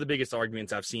 one of the biggest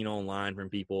arguments I've seen online from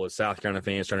people is South Carolina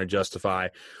fans trying to justify,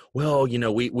 well,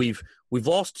 we've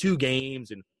lost 2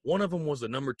 games, and one of them was the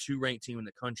number 2 ranked team in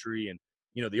the country, and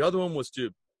the other one was to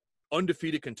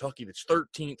undefeated Kentucky that's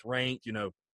 13th ranked.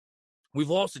 We've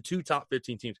lost to 2 top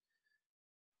 15 teams.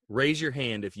 Raise your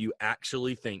hand if you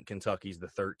actually think Kentucky's the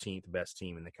 13th best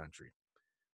team in the country.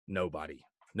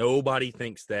 Nobody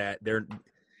thinks that.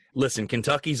 Listen,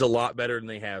 Kentucky's a lot better than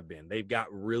they have been. They've got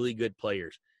really good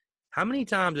players. How many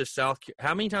times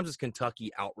has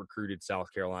Kentucky out-recruited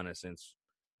South Carolina since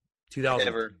 2000?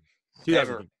 Ever,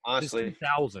 honestly. Since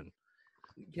 2000.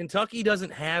 Kentucky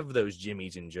doesn't have those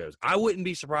Jimmies and Joes. I wouldn't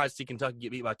be surprised to see Kentucky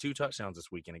get beat by 2 touchdowns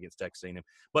this weekend against Texas A&M.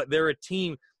 But they're a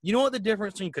team. You know what the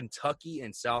difference between Kentucky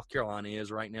and South Carolina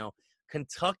is right now?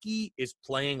 Kentucky is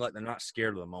playing like they're not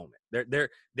scared of the moment.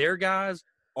 Their guys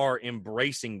are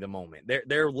embracing the moment.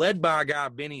 They're led by a guy,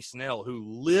 Benny Snell,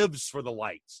 who lives for the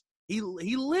lights. He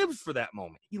lives for that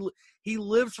moment. He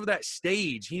lives for that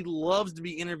stage. He loves to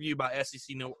be interviewed by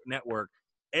SEC Network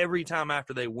every time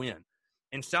after they win.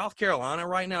 And South Carolina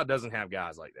right now doesn't have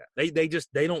guys like that.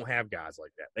 They don't have guys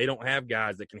like that. They don't have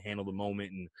guys that can handle the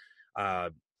moment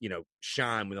and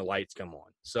shine when the lights come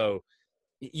on. So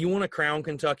you want to crown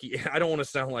Kentucky? I don't want to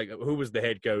sound like who was the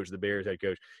head coach, the Bears head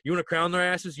coach. You want to crown their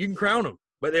asses? You can crown them,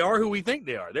 but they are who we think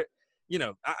they are.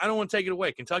 I don't want to take it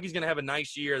away. Kentucky's going to have a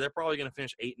nice year. They're probably going to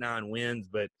finish 8-9 wins,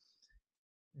 but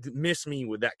miss me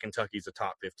with that Kentucky's a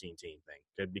top 15 team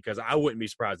thing, because I wouldn't be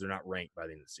surprised they're not ranked by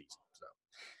the end of the season. So,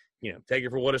 take it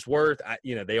for what it's worth.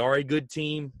 They are a good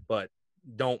team, but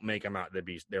don't make them out to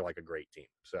be they're like a great team.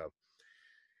 So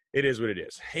it is what it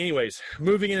is. Anyways,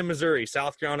 moving into Missouri,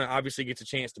 South Carolina obviously gets a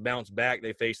chance to bounce back.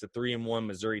 They face the 3-1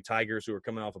 Missouri Tigers, who are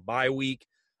coming off a bye week.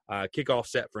 Kickoff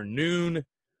set for noon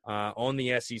on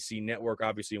the SEC Network,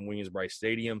 obviously in Williams-Brice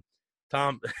Stadium.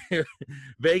 Tom,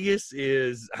 Vegas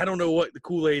is – I don't know what the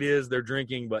Kool-Aid is they're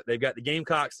drinking, but they've got the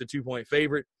Gamecocks, the 2-point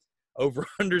favorite.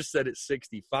 Over-under set at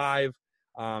 65.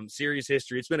 Series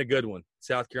history, it's been a good one.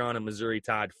 South Carolina and Missouri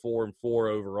tied 4-4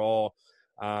 overall.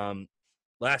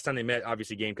 Last time they met,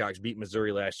 obviously Gamecocks beat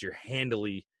Missouri last year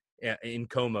handily in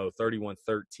Como,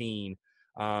 31-13.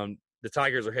 The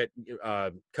Tigers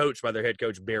are coached by their head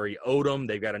coach, Barry Odom.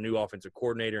 They've got a new offensive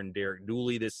coordinator in Derek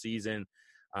Dooley this season.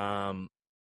 Odom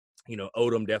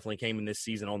definitely came in this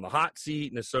season on the hot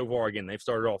seat. And so far, again, they've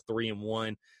started off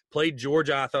 3-1. Played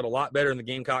Georgia, I thought, a lot better than the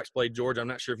Gamecocks played Georgia. I'm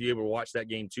not sure if you were able to watch that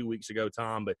game 2 weeks ago,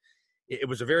 Tom, but it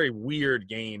was a very weird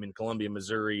game in Columbia,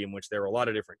 Missouri, in which there were a lot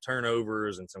of different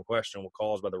turnovers and some questionable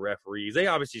calls by the referees. They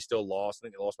obviously still lost. I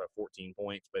think they lost by 14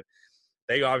 points, but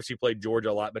they obviously played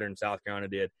Georgia a lot better than South Carolina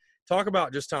did. Talk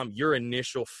about just, Tom, your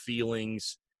initial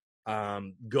feelings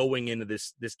going into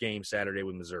this game Saturday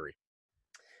with Missouri.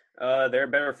 They're a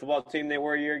better football team than they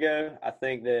were a year ago. I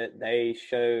think that they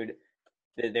showed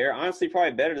that they're honestly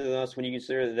probably better than us when you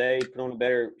consider that they put on a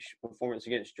better performance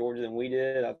against Georgia than we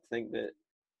did. I think that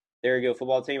they're a good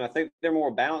football team. I think they're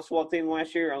more balanced football team than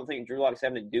last year. I don't think Drew Lock's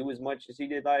having to do as much as he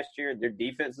did last year. Their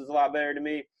defense is a lot better to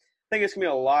me. I think it's going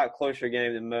to be a lot closer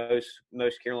game than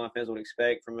most Carolina fans would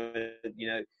expect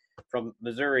from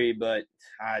Missouri, but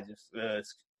it's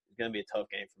going to be a tough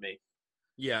game for me.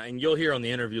 Yeah, and you'll hear on the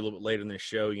interview a little bit later in this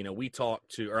show,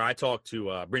 I talked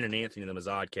to Brendan Anthony of the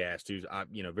Mazodcast, who's,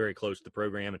 very close to the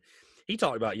program. And he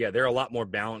talked about, they're a lot more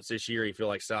balanced this year. He feel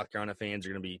like South Carolina fans are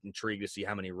going to be intrigued to see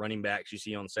how many running backs you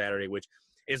see on Saturday, which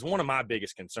is one of my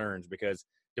biggest concerns because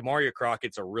Demario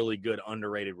Crockett's a really good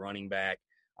underrated running back.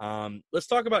 Let's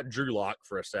talk about Drew Lock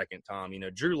for a second, Tom.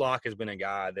 Drew Lock has been a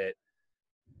guy that,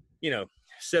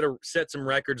 set some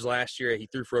records last year. He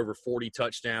threw for over 40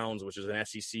 touchdowns, which is an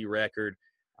SEC record.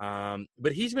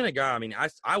 But he's been a guy,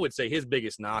 I would say his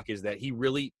biggest knock is that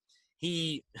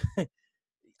he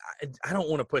I don't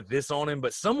want to put this on him,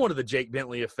 but somewhat of the Jake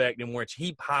Bentley effect in which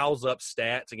he piles up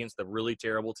stats against the really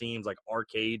terrible teams, like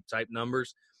arcade type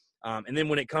numbers. And then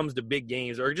when it comes to big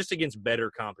games or just against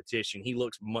better competition, he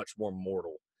looks much more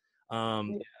mortal.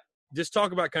 Just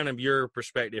talk about kind of your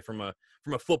perspective from a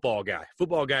football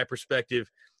guy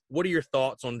perspective. what are your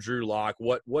thoughts on Drew Lock?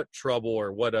 What trouble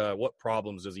or what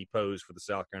problems does he pose for the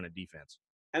South Carolina defense?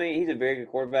 I mean, he's a very good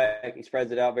quarterback. He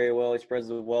spreads it out very well. He spreads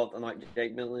the wealth, unlike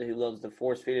Jake Bentley, who loves to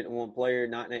force feed it to one player,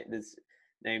 not this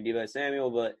named Deebo Samuel.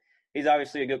 But he's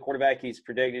obviously a good quarterback. He's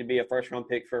predicted to be a first-round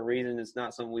pick for a reason. It's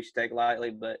not something we should take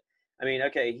lightly. But, I mean,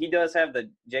 okay, he does have the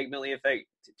Jake Bentley effect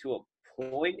to a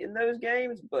point in those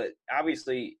games. But,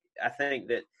 obviously, I think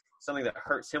that something that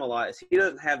hurts him a lot is he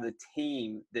doesn't have the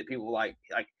team that people like.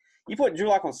 Like, you put Drew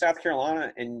Lock on South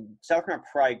Carolina, and South Carolina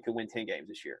probably could win 10 games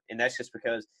this year. And that's just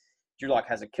because – Drew Lock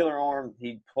has a killer arm.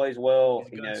 He plays well.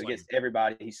 Against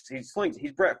everybody. He slings.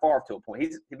 He's Brett Favre to a point.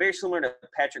 He's very similar to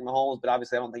Patrick Mahomes, but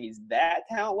obviously I don't think he's that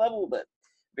talent level. But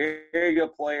very, very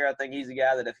good player. I think he's a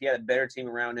guy that if he had a better team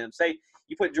around him, say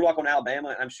you put Drew Lock on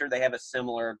Alabama, I'm sure they have a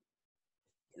similar.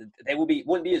 They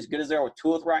wouldn't be as good as they are with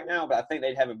Tua right now, but I think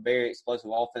they'd have a very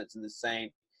explosive offense in the same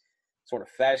sort of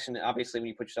fashion. Obviously, when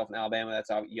you put yourself in Alabama,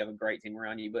 that's how you have a great team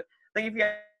around you. But I think if you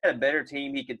had a better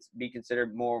team, he could be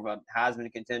considered more of a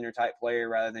Heisman contender type player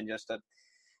rather than just a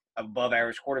above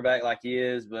average quarterback like he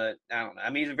is. But I don't know. I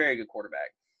mean, he's a very good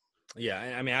quarterback. Yeah,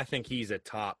 I mean, I think he's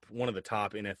one of the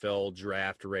top NFL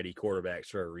draft ready quarterbacks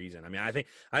for a reason. I mean, I think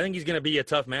he's going to be a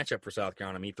tough matchup for South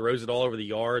Carolina. I mean, he throws it all over the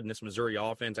yard, and this Missouri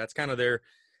offense, that's kind of their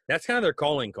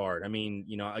calling card. I mean,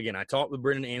 again, I talked with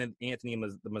Brendan Anthony in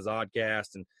the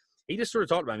Mazodcast, and he just sort of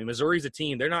talked about, I mean, Missouri's a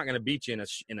team. They're not going to beat you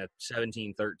in a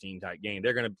 17-13 type game.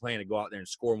 They're going to plan to go out there and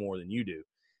score more than you do.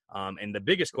 And the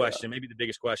biggest question, maybe the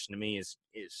biggest question to me is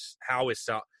how is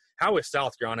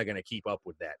South Carolina going to keep up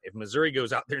with that? If Missouri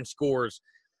goes out there and scores,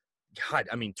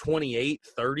 28,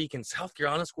 30, can South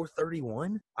Carolina score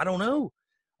 31? I don't know.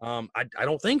 I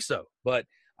don't think so. But,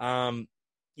 going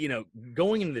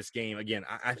into this game, again,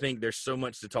 I think there's so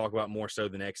much to talk about more so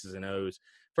than X's and O's.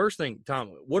 First thing, Tom,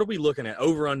 what are we looking at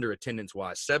over/under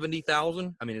attendance-wise?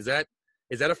 70,000? I mean, is that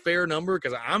a fair number?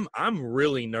 Because I'm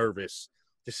really nervous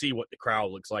to see what the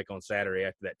crowd looks like on Saturday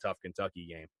after that tough Kentucky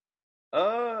game.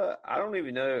 I don't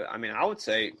even know. I mean, I would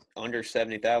say under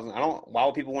 70,000. Why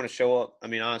would people want to show up? I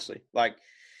mean, honestly, like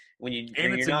noon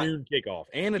kickoff.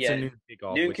 Noon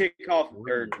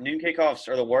kickoffs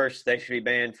are the worst. They should be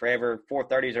banned forever.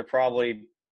 4:30s are probably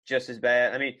just as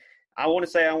bad. I mean, I want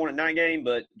to say I want a night game,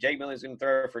 but Jake Bentley's going to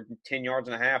throw for 10 yards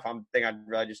and a half. I think I'd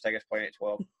rather just take us playing at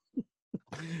 12.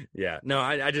 Yeah, no,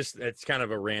 I just, it's kind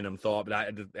of a random thought,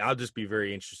 but I'll just be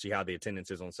very interested to see how the attendance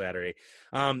is on Saturday.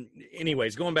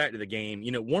 Anyways, going back to the game,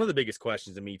 one of the biggest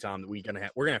questions to me, Tom, that we're gonna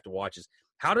have to watch is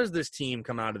how does this team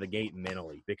come out of the gate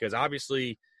mentally? Because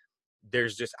obviously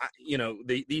there's just,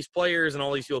 these players and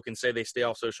all these people can say they stay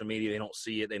off social media, they don't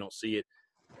see it.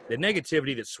 The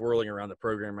negativity that's swirling around the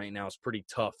program right now is pretty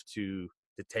tough to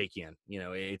take in.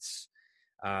 It's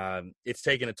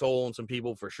taking a toll on some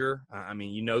people for sure. I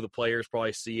mean, the players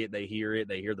probably see it, they hear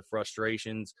the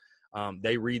frustrations.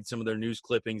 They read some of their news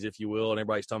clippings, if you will, and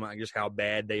everybody's talking about just how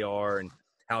bad they are and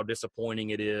how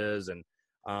disappointing it is. And,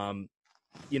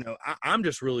 I'm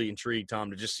just really intrigued, Tom,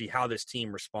 to just see how this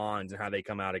team responds and how they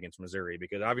come out against Missouri,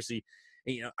 because obviously,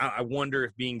 I wonder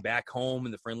if being back home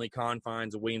in the friendly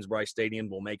confines of Williams-Brice Stadium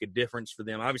will make a difference for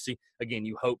them. Obviously,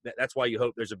 again, that's why you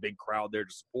hope there's a big crowd there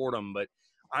to support them, but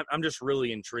I'm just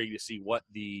really intrigued to see what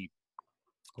the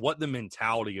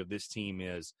mentality of this team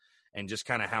is and just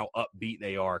kind of how upbeat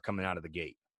they are coming out of the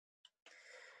gate.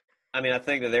 I mean, I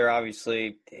think that they're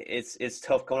obviously it's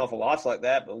tough coming off a loss like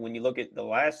that, but when you look at the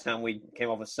last time we came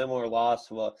off a similar loss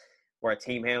where a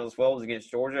team handles well was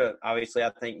against Georgia, obviously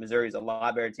I think Missouri's a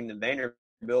lot better team than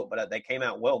Vanderbilt, but they came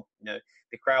out well. The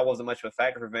crowd wasn't much of a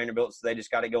factor for Vanderbilt, so they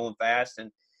just got it going fast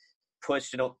and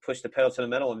pushed the pedal to the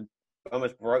metal and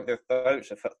almost broke their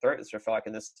throats, I felt like,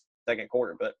 in this second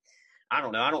quarter. But I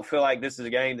don't know. I don't feel like this is a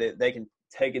game that they can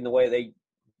take in the way they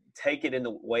take it in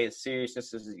the way of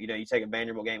seriousness. As you take a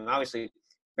Vanderbilt game. And obviously,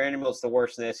 Vanderbilt's the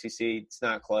worst in the SEC. It's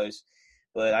not close.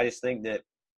 But I just think that,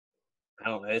 I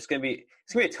don't know, it's gonna be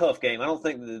a tough game. I don't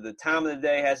think the time of the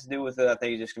day has to do with it. I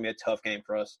think it's just gonna be a tough game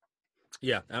for us.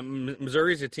 Yeah,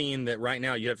 Missouri's a team that right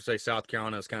now you have to say South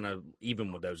Carolina is kind of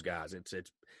even with those guys. It's it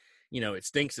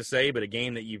stinks to say, but a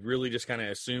game that you've really just kind of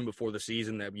assumed before the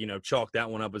season that, chalk that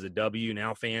one up as a W.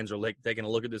 Now fans are taking a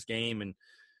look at this game and,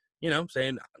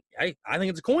 saying, hey, I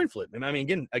think it's a coin flip. And I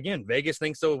mean, again, Vegas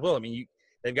thinks so as well. I mean,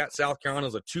 they've got South Carolina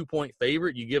as a 2-point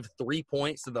favorite. You give 3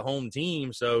 points to the home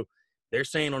team. So they're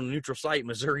saying on a neutral site,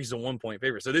 Missouri's a 1-point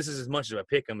favorite. So this is as much of a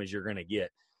pick 'em as you're going to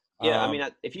get. Yeah, I mean,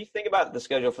 if you think about the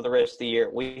schedule for the rest of the year,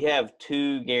 we have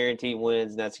 2 guaranteed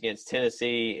wins, and that's against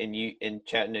Tennessee and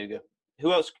Chattanooga.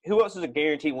 Who else is a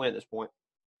guaranteed win at this point?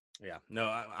 Yeah, no,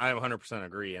 I 100%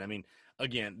 agree. And I mean,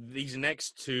 again, these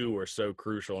next 2 are so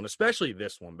crucial, and especially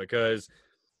this one, because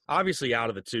obviously out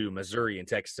of the two, Missouri and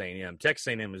Texas A&M. Texas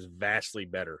A&M is vastly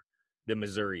better than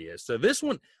Missouri is. So this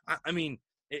one, I mean,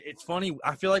 it's funny.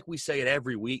 I feel like we say it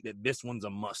every week that this one's a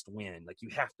must win. Like, you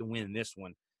have to win this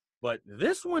one. But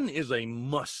this one is a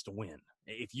must win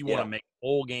if you want to make a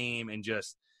whole game and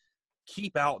just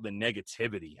keep out the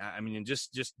negativity. I mean, and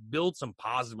just build some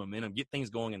positive momentum, get things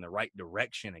going in the right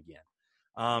direction again.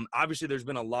 Obviously, there's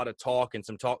been a lot of talk and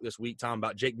some talk this week, Tom,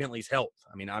 about Jake Bentley's health.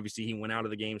 I mean, obviously, he went out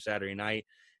of the game Saturday night,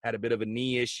 had a bit of a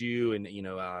knee issue, and,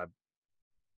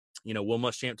 Will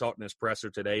Muschamp talked in his presser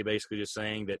today, basically just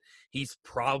saying that he's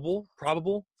probable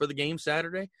for the game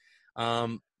Saturday.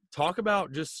 Talk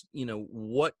about just,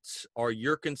 what are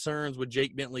your concerns with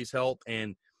Jake Bentley's health,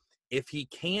 and if he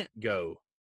can't go,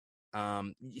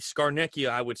 Scarnecchia,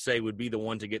 I would say, would be the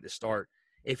one to get the start.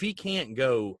 If he can't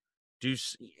go,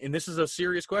 and this is a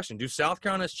serious question, do South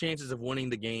Carolina's chances of winning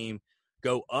the game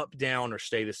go up, down, or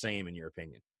stay the same, in your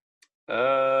opinion?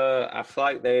 I feel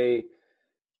like they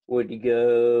would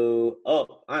go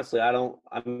up. Honestly,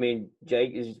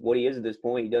 Jake is what he is at this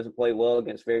point. He doesn't play well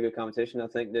against very good competition. I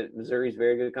think that Missouri's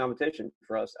very good competition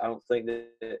for us. I don't think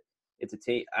that it's a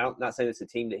team – I'm not saying it's a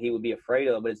team that he would be afraid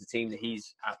of, but it's a team that he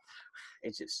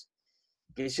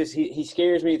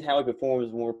scares me with how he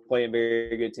performs when we're playing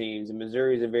very good teams. And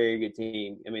Missouri's a very good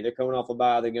team. I mean, they're coming off a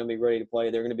bye. They're going to be ready to play.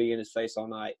 They're going to be in his face all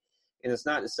night. And it's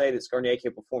not to say that Scarnecchia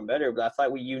will perform better, but I feel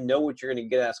like what you're going to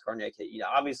get out of Scarnecchia.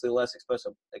 Obviously less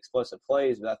explosive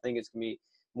plays, but I think it's going to be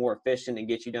more efficient and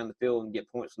get you down the field and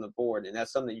get points from the board. And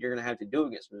that's something that you're going to have to do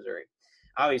against Missouri.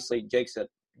 Obviously, Jake is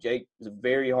a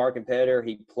very hard competitor.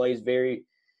 He plays very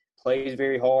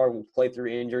hard, will play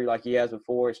through injury like he has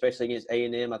before, especially against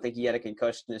A&M. I think he had a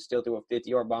concussion and still threw a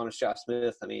 50-yard bomb to Shot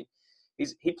Smith. I mean,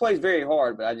 he plays very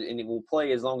hard, and he will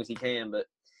play as long as he can. But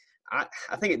I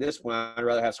think at this point I'd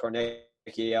rather have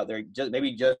Scarnecchia out there, just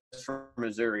for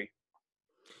Missouri.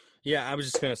 Yeah, I was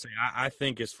just going to say, I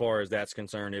think as far as that's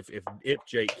concerned, if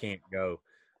Jake can't go,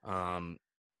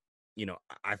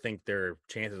 I think their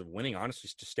chances of winning, honestly,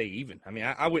 is to stay even. I mean,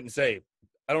 I wouldn't say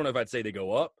 – I don't know if I'd say they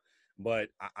go up, but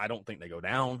I don't think they go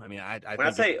down. I mean, when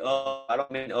I say up, I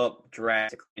don't mean up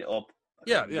drastically, up.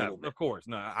 Yeah, of course.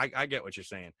 No, I get what you're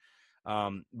saying.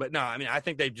 But no, I mean, I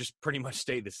think they just pretty much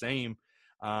stay the same.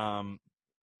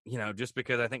 Just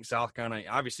because I think South Carolina,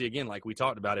 obviously, again, like we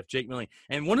talked about, if Jake Bentley,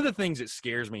 and one of the things that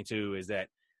scares me too is that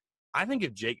I think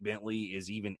if Jake Bentley is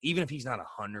even if he's not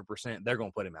 100%, they're going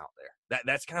to put him out there.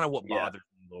 That's kind of what bothers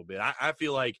me a little bit. I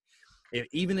feel like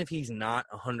even if he's not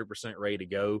 100% ready to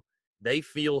go, they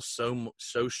feel so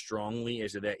strongly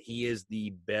as to that he is the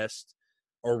best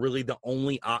or really the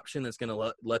only option that's going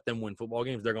to let them win football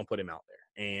games. They're going to put him out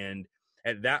there. And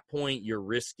at that point, you're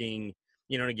risking,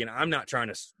 and again, I'm not trying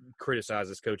to criticize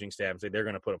this coaching staff and say they're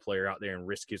going to put a player out there and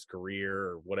risk his career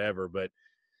or whatever. But,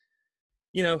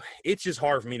 it's just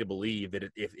hard for me to believe that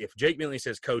if Jake Bentley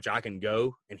says, Coach, I can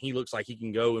go, and he looks like he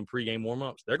can go in pregame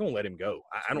warmups, they're going to let him go.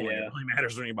 I don't think it really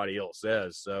matters what anybody else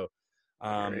says. So,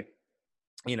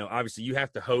 obviously you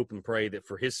have to hope and pray that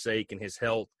for his sake and his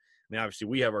health. I mean, obviously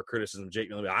we have our criticism of Jake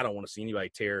Bentley, but I don't want to see anybody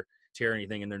tear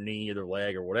anything in their knee or their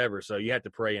leg or whatever. So you have to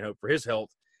pray and hope for his health.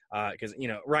 Because,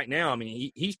 right now, I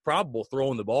mean, he's probable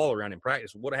throwing the ball around in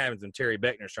practice. What happens when Terry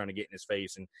Beckner's trying to get in his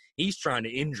face and he's trying to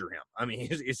injure him? I mean,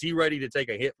 is he ready to take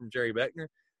a hit from Terry Beckner?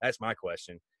 That's my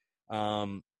question.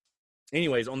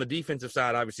 Anyways, on the defensive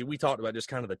side, obviously, we talked about just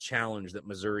kind of the challenge that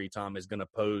Missouri, Tom, is going to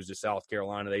pose to South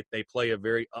Carolina. They play a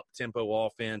very up-tempo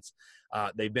offense.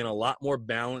 They've been a lot more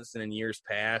balanced than in years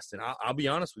past. And I'll be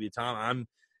honest with you, Tom,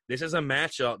 this is a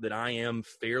matchup that I am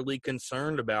fairly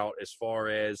concerned about as far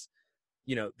as,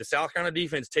 the South Carolina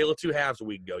defense, tale of two halves a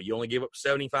week ago. You only gave up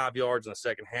 75 yards in the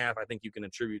second half. I think you can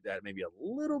attribute that maybe a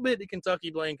little bit to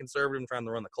Kentucky playing conservative and trying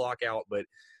to run the clock out. But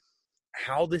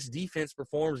how this defense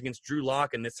performs against Drew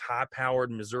Lock and this high-powered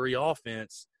Missouri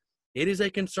offense, it is a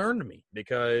concern to me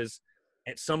because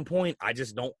at some point I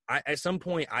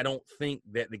don't think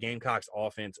that the Gamecocks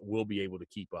offense will be able to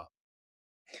keep up.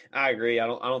 I agree.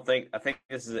 I think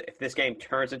if this game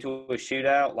turns into a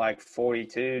shootout, like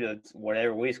 42 to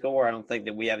whatever we score, I don't think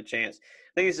that we have a chance.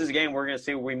 I think this is a game we're going to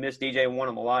see where we miss DJ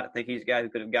Wonnum a lot. I think he's a guy who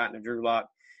could have gotten to Drew Lock,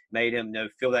 made him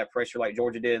feel that pressure like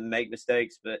Georgia did and make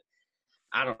mistakes. But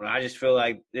I don't know. I just feel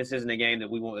like this isn't a game that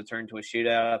we want to turn to a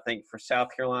shootout. I think for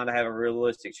South Carolina to have a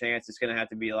realistic chance, it's going to have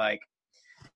to be like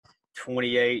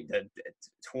 28 to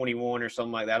 21 or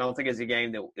something like that. I don't think it's a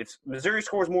game that if Missouri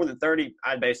scores more than 30,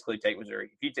 I'd basically take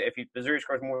Missouri. If Missouri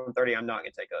scores more than 30, I'm not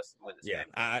going to take us to win this game.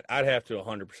 I'd have to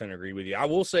 100% agree with you. I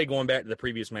will say, going back to the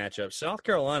previous matchup, South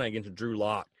Carolina against Drew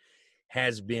Lock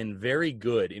has been very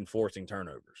good in forcing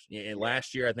turnovers. And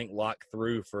last year, I think Lock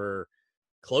threw for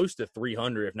close to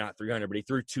 300, if not 300, but he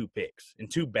threw 2 picks,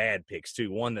 and 2 bad picks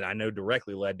too. One that I know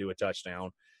directly led to a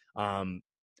touchdown.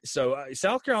 So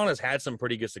South Carolina's had some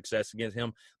pretty good success against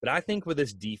him, but I think for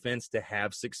this defense to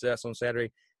have success on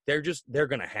Saturday, they're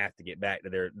going to have to get back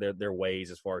to their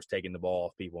ways as far as taking the ball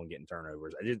off people and getting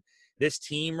turnovers. This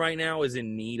team right now is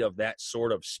in need of that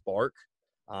sort of spark,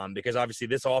 because obviously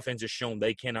this offense has shown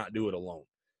they cannot do it alone.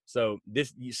 So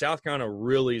this South Carolina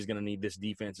really is going to need this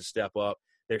defense to step up.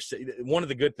 One of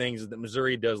the good things is that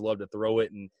Missouri does love to throw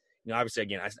it, and obviously,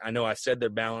 again, I know I said they're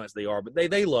balanced, they are, but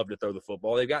they love to throw the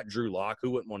football. They've got Drew Lock, who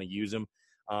wouldn't want to use him,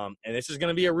 and this is going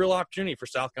to be a real opportunity for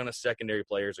South Carolina secondary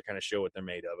players to kind of show what they're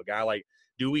made of.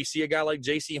 Do we see a guy like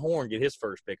J.C. Horn get his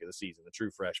first pick of the season, the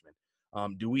true freshman?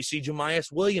 Do we see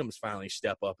Jamias Williams finally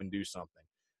step up and do something?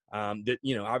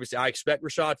 Obviously, I expect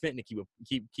Rashad Fenton to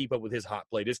keep up with his hot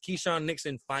play. Does Keyshawn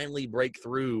Nixon finally break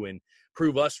through and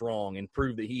prove us wrong and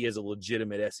prove that he is a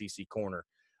legitimate SEC corner?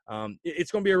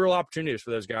 It's going to be a real opportunity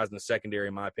for those guys in the secondary,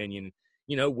 in my opinion.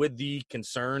 With the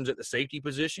concerns at the safety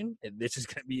position, this is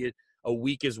going to be a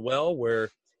week as well where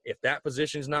if that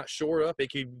position is not shored up,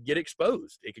 it could get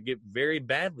exposed. It could get very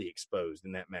badly exposed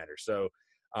in that matter. So,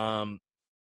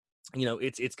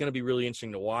 it's going to be really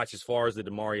interesting to watch as far as the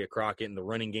Demaria Crockett and the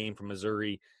running game from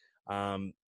Missouri.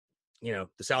 The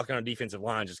South Carolina defensive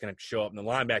line is just going to show up in the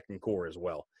linebacking core as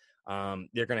well.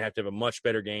 They're going to have a much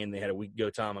better game. They had a week ago,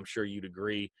 Tom. I'm sure you'd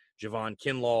agree. Javon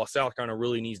Kinlaw, South Carolina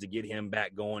really needs to get him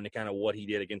back going to kind of what he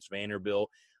did against Vanderbilt.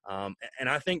 And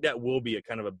I think that will be a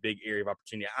kind of a big area of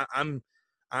opportunity.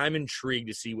 I'm intrigued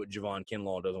to see what Javon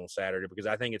Kinlaw does on Saturday, because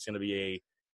I think it's going to be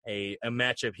a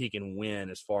matchup he can win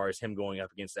as far as him going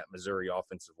up against that Missouri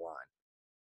offensive line.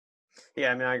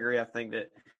 Yeah, I agree. I think that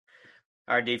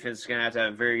our defense is going to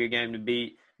have a very good game to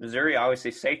beat Missouri.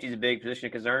 Obviously, safety is a big position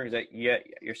of concern because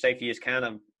your safety is kind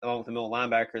of, along with the middle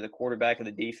linebacker, the quarterback of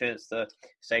the defense. The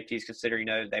safety is considered,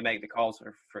 they make the calls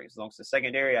for as long as the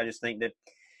secondary. I just think that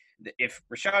if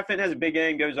Rashad Fenton has a big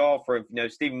game, goes off, or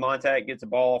if Stephen Montag gets the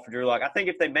ball for Drew Lock, I think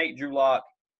if they make Drew Lock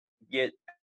get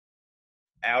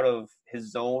out of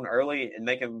his zone early and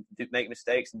make him make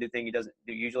mistakes and do things he doesn't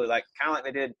do usually, kind of like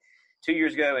they did 2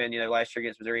 years ago and last year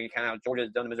against Missouri, and kind of how Georgia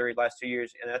has done to Missouri the last 2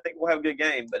 years. And I think we'll have a good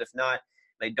game. But if not,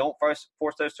 they don't force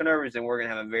those turnovers, then we're going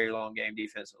to have a very long game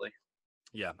defensively.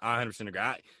 Yeah, I 100% agree.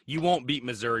 You won't beat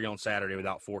Missouri on Saturday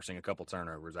without forcing a couple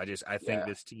turnovers. I think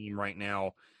this team right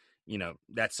now,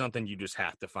 that's something you just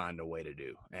have to find a way to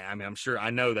do. I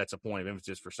know that's a point of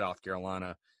emphasis for South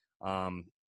Carolina.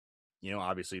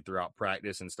 Obviously throughout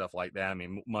practice and stuff like that.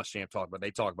 Muschamp they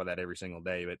talk about that every single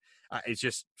day, but it's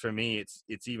just, for me,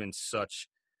 it's even such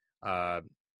a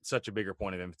bigger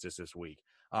point of emphasis this week.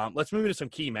 Let's move into some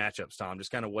key matchups, Tom,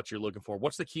 just kind of what you're looking for.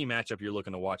 What's the key matchup you're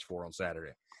looking to watch for on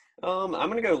Saturday? I'm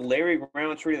going to go Larry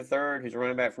Roundtree III, who's a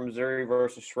running back from Missouri,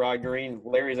 versus Sherrod Green.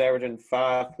 Larry's averaging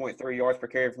 5.3 yards per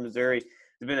carry for Missouri.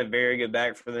 He's been a very good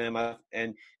back for them.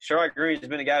 And Sherrod Green has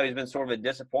been a guy who's been sort of a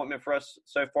disappointment for us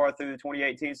so far through the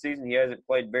 2018 season. He hasn't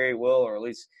played very well, or at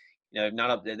least, not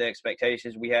up to the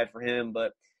expectations we had for him.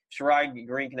 But Sherrod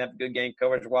Green can have a good game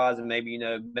coverage-wise and maybe,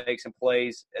 make some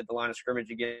plays at the line of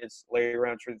scrimmage against Larry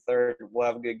Roundtree III. We'll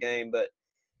have a good game. But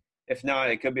if not,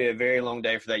 it could be a very long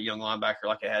day for that young linebacker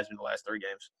like it has been the last 3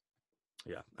 games.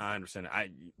 Yeah, I understand.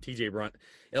 TJ Brunson,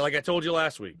 like I told you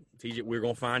last week, we're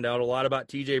going to find out a lot about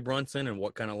TJ Brunson and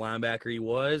what kind of linebacker he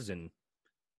was, and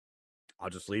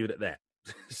I'll just leave it at that.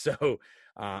 So,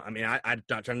 I'm not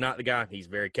trying to knock the guy. He's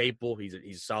very capable. He's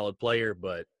a solid player,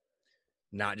 but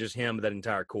not just him, but that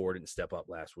entire core didn't step up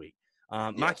last week.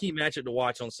 My key matchup to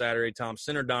watch on Saturday, Tom,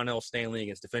 center Donnell Stanley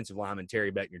against defensive lineman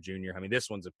Terry Beckner Jr. This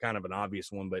one's kind of an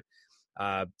obvious one, but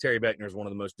Terry Beckner is one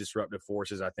of the most disruptive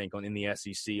forces, I think, in the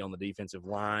SEC on the defensive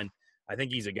line. I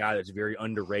think he's a guy that's very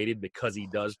underrated because he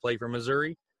does play for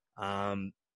Missouri.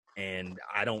 And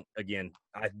I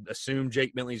assume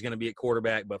Jake Bentley's going to be at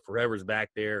quarterback, but for whoever's back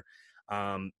there,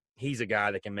 he's a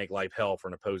guy that can make life hell for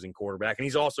an opposing quarterback. And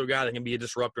he's also a guy that can be a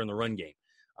disruptor in the run game.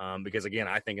 Because, again,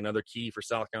 I think another key for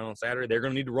South Carolina on Saturday, they're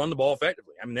going to need to run the ball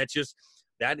effectively.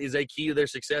 That is a key to their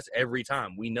success every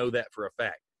time. We know that for a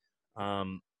fact.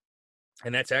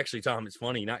 And that's actually, Tom, it's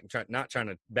funny, not trying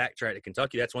to backtrack to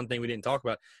Kentucky. That's one thing we didn't talk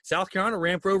about. South Carolina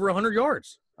ran for over 100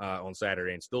 yards on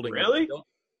Saturday and still didn't. Really?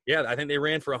 Yeah, I think they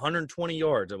ran for 120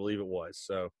 yards, I believe it was.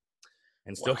 So,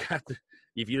 and still got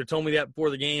if you'd have told me that before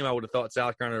the game, I would have thought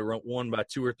South Carolina won by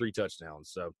 2 or 3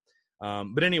 touchdowns. So,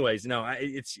 but anyways,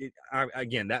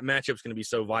 again, that matchup's going to be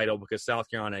so vital because South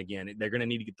Carolina, again, they're going to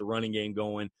need to get the running game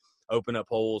going, open up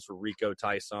holes for Rico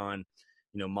Tyson,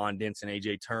 Mon Denson,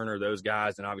 A.J. Turner, those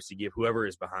guys, and obviously give whoever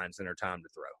is behind center time to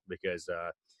throw because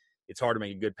it's hard to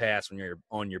make a good pass when you're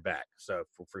on your back. So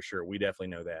for sure, we definitely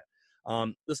know that.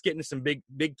 Let's get into some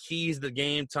big keys of the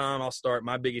game, Tom. I'll start.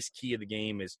 My biggest key of the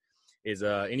game is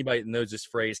anybody that knows this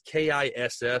phrase,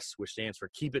 KISS, which stands for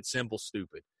Keep It Simple,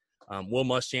 Stupid. Will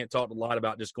Muschamp talked a lot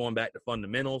about just going back to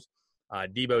fundamentals.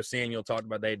 Deebo Samuel talked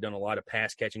about they had done a lot of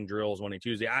pass-catching drills Monday,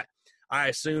 Tuesday. I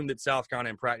assume that South Carolina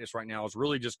in practice right now is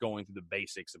really just going through the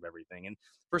basics of everything. And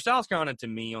for South Carolina, to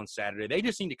me, on Saturday, they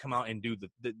just need to come out and do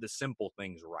the simple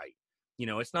things right. You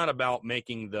know, it's not about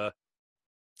making the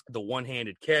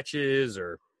one-handed catches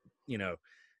or, you know,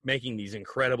 making these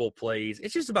incredible plays.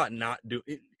 It's just about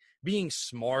being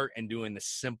smart and doing the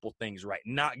simple things right,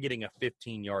 not getting a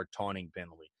 15-yard taunting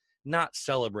penalty, not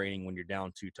celebrating when you're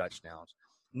down 2 touchdowns,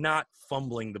 not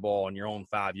fumbling the ball on your own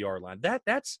 5-yard line.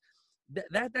 That's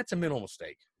a mental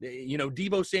mistake. You know,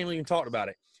 Deebo Samuel even talked about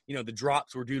it. You know, the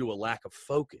drops were due to a lack of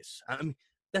focus. I mean,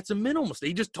 that's a mental mistake.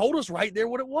 He just told us right there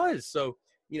what it was. So,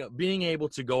 you know, being able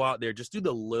to go out there, just do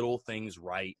the little things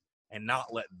right and not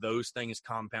let those things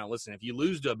compound. Listen, if you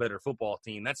lose to a better football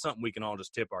team, that's something we can all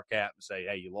just tip our cap and say,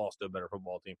 hey, you lost to a better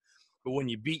football team. But when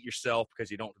you beat yourself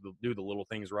because you don't do the little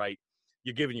things right,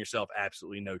 you're giving yourself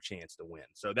absolutely no chance to win.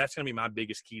 So that's going to be my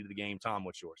biggest key to the game. Tom,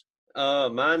 what's yours?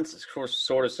 Mine's of course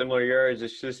sort of similar to yours.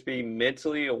 It's just be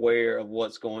mentally aware of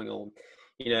what's going on.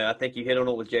 You know, I think you hit on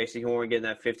it with J.C. Horn getting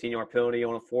that 15-yard penalty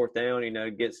on a 4th down. You know,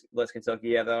 lets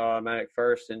Kentucky have that automatic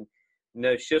first, and you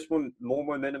know, shifts more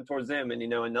momentum towards them. And you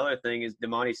know, another thing is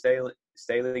Damani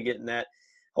Staley getting that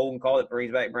holding call that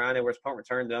brings back Brian Edwards' punt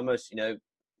return to almost, you know,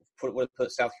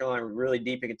 put South Carolina really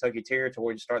deep in Kentucky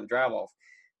territory to start the drive off.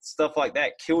 Stuff like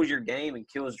that kills your game and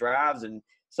kills drives, and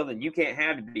something you can't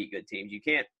have to beat good teams.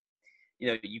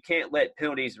 You can't let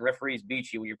penalties and referees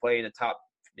beat you when you're playing a top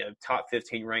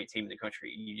 15 ranked team in the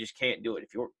country. You just can't do it. If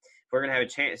we're going to have a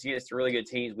chance against the really good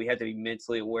teams, we have to be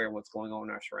mentally aware of what's going on in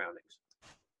our surroundings.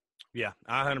 Yeah,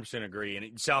 I 100% agree.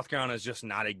 And South Carolina is just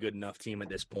not a good enough team at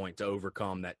this point to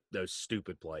overcome those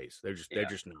stupid plays. They're just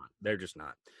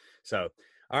not. So,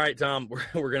 all right, Tom,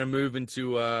 we're going to move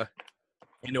into our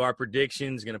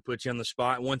predictions. Going to put you on the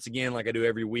spot once again, like I do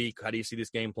every week. How do you see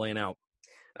this game playing out?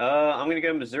 I'm going to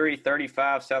go Missouri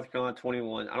 35, South Carolina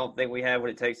 21. I don't think we have what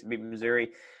it takes to beat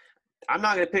Missouri. I'm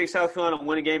not going to pick South Carolina to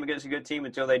win a game against a good team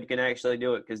until they can actually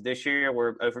do it, because this year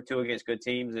we're 0-2 against good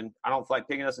teams, and I don't feel like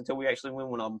picking us until we actually win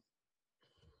one of them.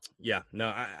 Yeah,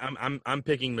 no, I'm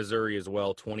picking Missouri as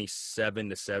well,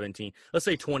 27-17. Let's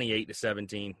say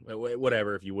 28-17,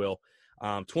 whatever, if you will.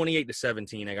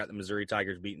 28-17. I got the Missouri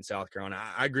Tigers beating South Carolina.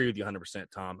 I agree with you 100%,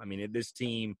 Tom. I mean, this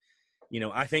team, you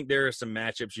know, I think there are some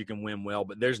matchups you can win well,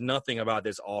 but there's nothing about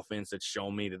this offense that's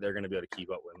shown me that they're going to be able to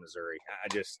keep up with Missouri. I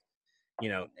just, you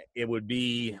know, it would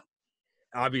be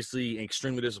obviously an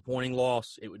extremely disappointing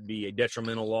loss. It would be a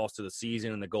detrimental loss to the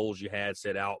season and the goals you had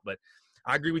set out, but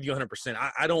I agree with you 100%.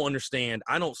 I don't understand.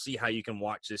 I don't see how you can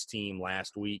watch this team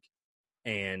last week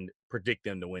and predict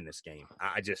them to win this game.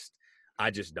 I just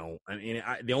don't. I mean,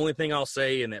 the only thing I'll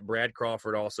say, and that Brad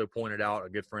Crawford also pointed out, a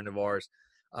good friend of ours,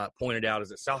 pointed out, is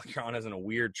that South Carolina's in a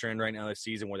weird trend right now this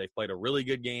season where they've played a really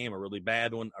good game, a really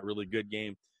bad one, a really good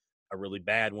game, a really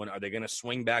bad one. Are they going to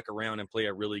swing back around and play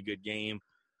a really good game?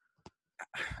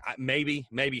 Maybe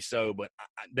so, but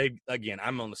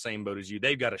I'm on the same boat as you.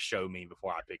 They've got to show me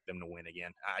before I pick them to win again.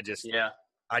 I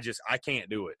can't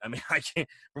do it. I mean, I can't.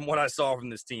 From what I saw from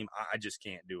this team, I just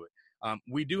can't do it.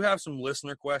 We do have some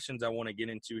listener questions I want to get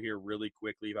into here really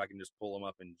quickly, if I can just pull them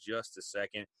up in just a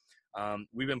second.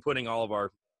 We've been putting all of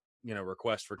our,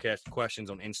 requests for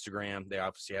questions on Instagram. They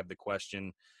obviously have the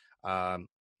question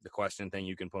thing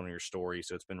you can put on your story.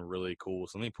 So it's been really cool.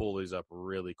 So let me pull these up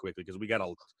really quickly, because we got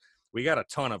a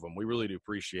ton of them. We really do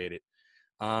appreciate it.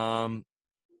 I'll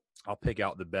pick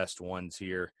out the best ones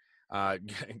here.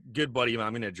 Good buddy of mine,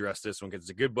 I'm going to address this one because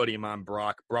it's a good buddy of mine,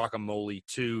 Brock Amoli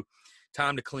 2.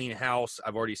 Time to clean house.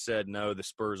 I've already said no. The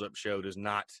Spurs Up Show does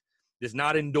not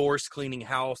endorse cleaning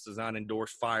house, does not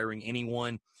endorse firing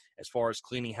anyone. As far as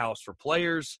cleaning house for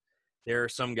players, there are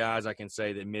some guys I can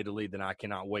say that admittedly that I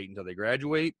cannot wait until they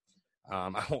graduate.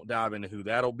 I won't dive into who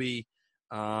that'll be.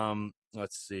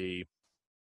 Let's see.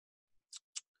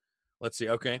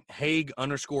 Okay.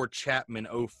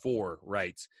 Haig_Chapman04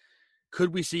 writes,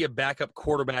 could we see a backup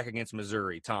quarterback against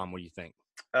Missouri? Tom, what do you think?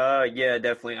 Yeah,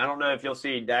 definitely. I don't know if you'll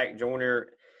see Dak Joyner.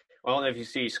 I don't know if you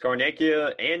see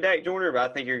Scarnecchia and Dak Joyner,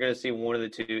 but I think you're going to see one of the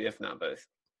two, if not both.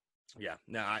 Yeah.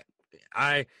 No,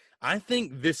 I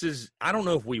think this is – I don't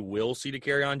know if we will see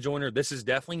Dakereon Joyner. This is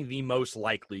definitely the most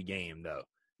likely game, though,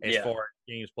 as far as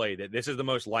games played. This is the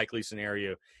most likely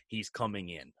scenario he's coming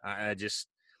in.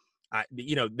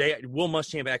 Will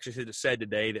Muschamp actually said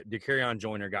today that Dakereon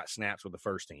Joyner got snaps with the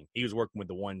first team. He was working with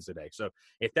the ones today. So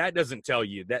if that doesn't tell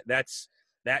you that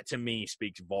to me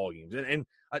speaks volumes. And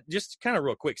just kind of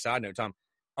real quick side note, Tom,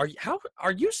 are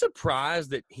you surprised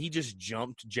that he just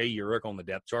jumped Jay Urich on the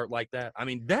depth chart like that? I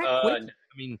mean, that quick.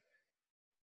 I mean,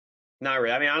 not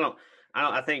really. I mean,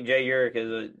 I think Jay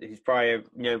Urich he's probably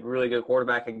a really good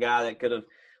quarterback, a guy that could have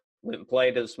went and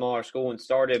played at a smaller school and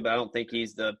started, but I don't think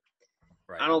he's the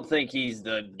right. I don't think he's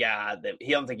the guy that –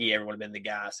 I don't think he ever would have been the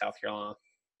guy at South Carolina.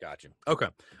 Gotcha. Okay.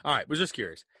 All right. Was just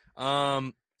curious.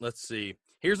 Let's see.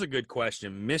 Here's a good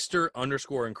question.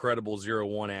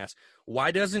 Mr_Incredible01 asks,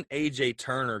 why doesn't A.J.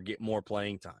 Turner get more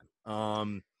playing time?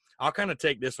 I'll kind of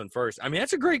take this one first. I mean,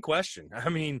 that's a great question. I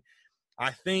mean, I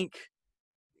think –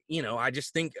 I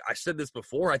just think – I said this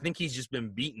before. I think he's just been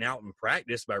beaten out in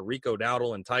practice by Rico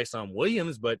Dowdle and Tyson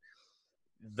Williams, but –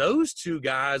 those two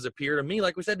guys appear to me,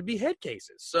 like we said, to be head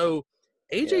cases. So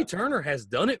A.J. Turner has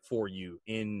done it for you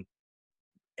in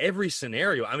every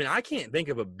scenario. I mean, I can't think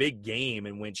of a big game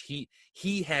in which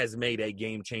he has made a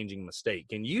game-changing mistake.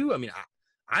 Can you? I mean,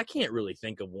 I can't really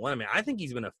think of one. I mean, I think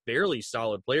he's been a fairly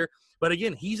solid player. But,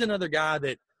 again, he's another guy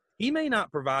that he may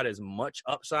not provide as much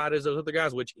upside as those other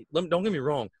guys, which, don't get me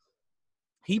wrong,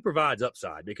 he provides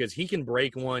upside because he can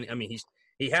break one. I mean,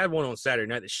 he had one on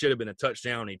Saturday night that should have been a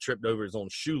touchdown. He tripped over his own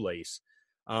shoelace.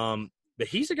 But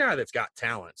he's a guy that's got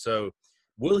talent. So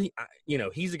will he?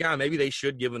 He's a guy maybe they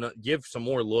should give some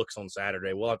more looks on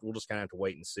Saturday. We'll just kind of have to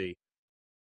wait and see.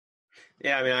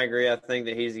 Yeah, I mean, I agree. I think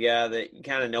that he's a guy that you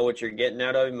kind of know what you're getting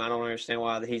out of him. I don't understand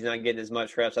why he's not getting as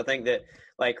much reps. I think that,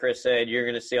 like Chris said, you're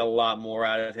going to see a lot more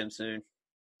out of him soon.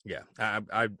 Yeah,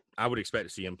 I would expect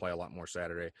to see him play a lot more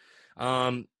Saturday.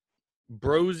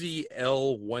 Brosy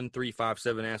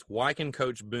L1357 asks, why can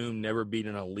Coach Boom never beat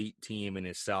an elite team in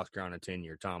his South Carolina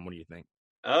tenure? Tom, what do you think?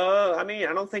 I mean,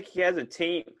 I don't think he has a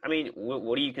team. I mean,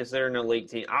 what do you consider an elite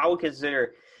team? I would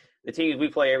consider the teams we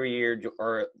play every year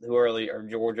are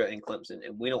Georgia and Clemson,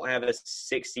 and we don't have a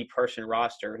 60-person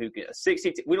roster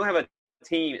we don't have a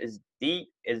team as deep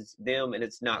as them, and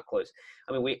it's not close.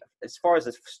 I mean, as far as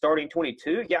the starting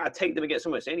 22, I take them against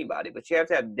almost anybody, but you have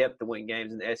to have depth to win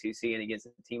games in the SEC and against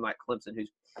a team like Clemson, who's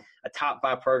a top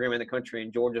 5 program in the country,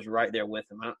 and Georgia's right there with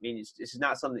them. I mean, it's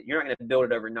not something you're not going to build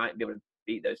it overnight and be able to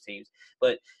beat those teams.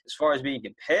 But as far as being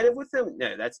competitive with them,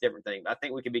 no, that's a different thing. I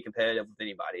think we can be competitive with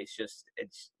anybody. It's just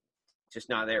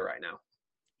not there right now.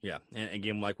 Yeah, and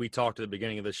again, like we talked at the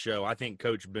beginning of the show, I think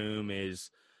Coach Boom is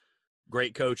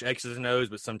great coach, X's and O's,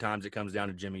 but sometimes it comes down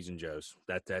to Jimmy's and Joe's.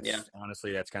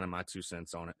 Honestly, that's kind of my 2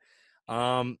 cents on it.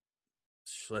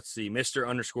 Let's see.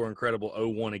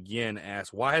 Mr_Incredible01 again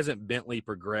asks, why hasn't Bentley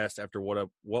progressed after what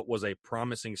was a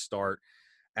promising start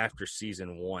after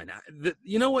season 1?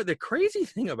 You know what? The crazy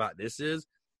thing about this is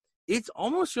it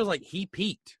almost feels like he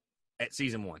peaked at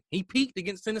season 1. He peaked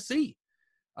against Tennessee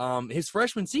his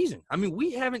freshman season. I mean,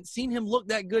 we haven't seen him look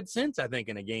that good since, I think,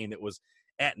 in a game that was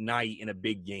at night in a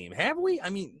big game. Have we?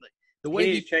 I mean, the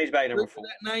way he changed back number 4.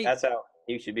 That night, that's how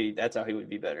he should be. That's how he would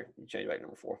be better. He changed back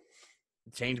number 4.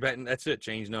 Change back. That's it.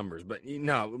 Change numbers. But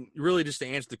no, really, just to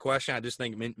answer the question, I just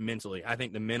think mentally, I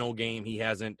think the mental game, he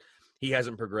hasn't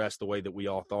progressed the way that we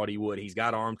all thought he would. He's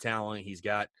got arm talent. He's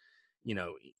got,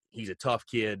 he's a tough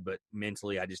kid, but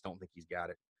mentally, I just don't think he's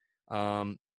got it.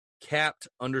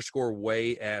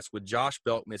 Capped_Way asks, with Josh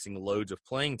Belk missing loads of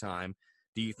playing time,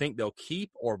 do you think they'll keep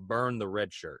or burn the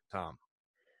red shirt, Tom?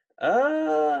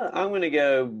 I'm going to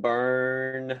go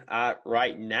burn.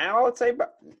 Right now, I would say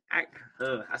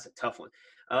that's a tough one.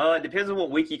 It depends on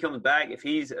what week he comes back. If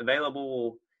he's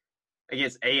available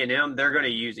against A&M, they're going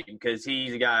to use him because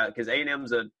he's a guy. Because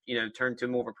A&M's turned to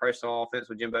more of a personal offense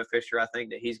with Jimbo Fisher. I think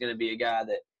that he's going to be a guy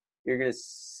that you're going to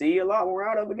see a lot more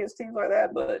out of against teams like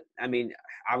that. But I mean,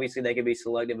 obviously they can be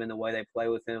selective in the way they play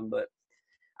with him. But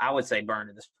I would say burn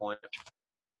at this point.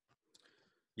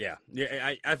 Yeah,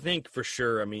 I think for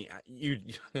sure. I mean,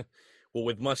 well,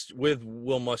 with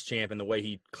Will Muschamp and the way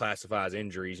he classifies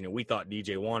injuries, we thought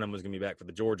DJ Wonnum was going to be back for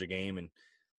the Georgia game, and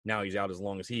now he's out as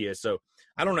long as he is. So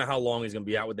I don't know how long he's going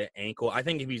to be out with that ankle. I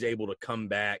think if he's able to come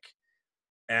back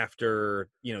after,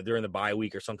 during the bye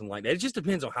week or something like that, it just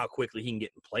depends on how quickly he can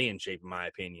get in playing shape, in my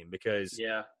opinion, because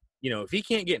if he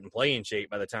can't get in playing shape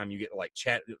by the time you get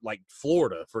to like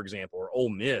Florida, for example, or Ole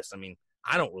Miss, I mean,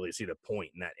 I don't really see the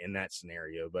point in that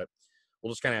scenario, but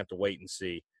we'll just kind of have to wait and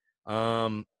see.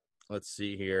 Let's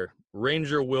see here.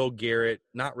 Ranger Will Garrett,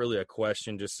 not really a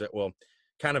question,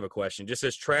 kind of a question. Just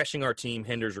says, trashing our team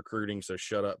hinders recruiting, so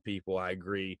shut up, people. I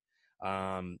agree.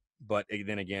 But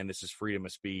then again, this is freedom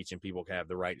of speech, and people have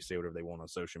the right to say whatever they want on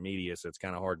social media, so it's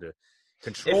kind of hard to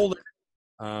control it.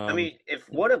 I mean, if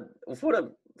what a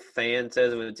fan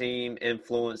says of a team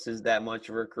influences that much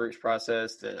of a recruit's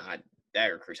process, then that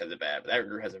recruit has that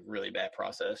recruit has a really bad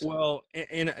process. Well,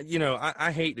 and you know,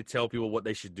 I hate to tell people what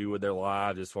they should do with their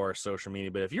lives as far as social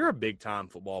media, but if you're a big-time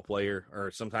football player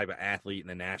or some type of athlete in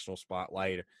the national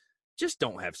spotlight, just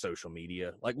don't have social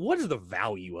media. Like, what is the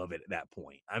value of it at that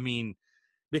point? I mean,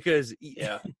 because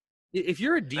if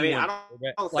you're a D1, I mean, I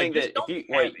don't think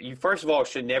that you first of all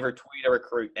should never tweet a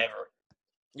recruit ever.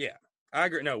 Yeah, I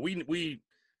agree. No, the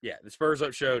Spurs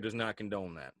Up Show does not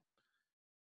condone that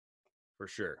for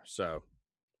sure. So,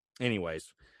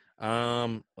 anyways,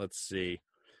 let's see.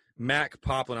 Mac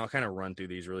Poplin, I'll kind of run through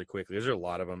these really quickly. There's a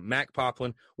lot of them. Mac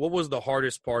Poplin, what was the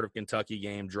hardest part of Kentucky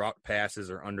game? Dropped passes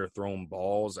or underthrown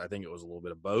balls? I think it was a little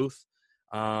bit of both.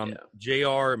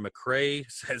 J.R. McCray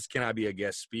says, can I be a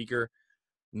guest speaker?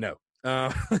 No.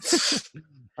 Let's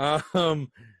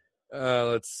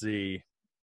see.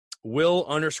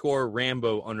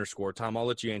 Will_Rambo_. Tom, I'll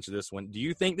let you answer this one. Do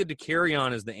you think that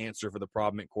DeCarrion is the answer for the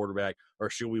problem at quarterback, or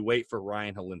should we wait for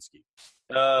Ryan Hilinski?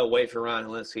 Wait for Ryan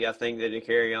Hilinski. I think that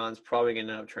DeCarrion's probably going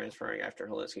to end up transferring after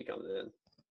Hilinski comes in.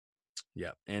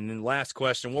 Yeah. And then last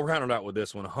question, we'll round it out with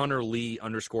this one. Hunter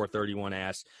Lee_31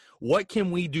 asks, what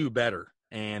can we do better?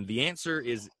 And the answer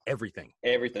is everything.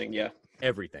 Everything, yeah.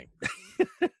 Everything.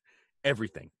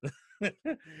 Everything.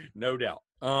 No doubt.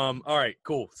 All right,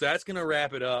 cool. So that's going to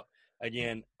wrap it up.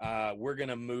 Again, we're going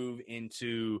to move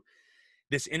into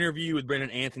this interview with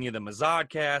Brendan Anthony of the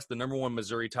Mazodcast, the #1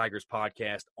 Missouri Tigers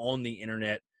podcast on the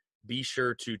internet. Be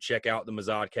sure to check out the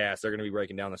Mazodcast. They're going to be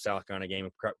breaking down the South Carolina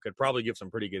game. Could probably give some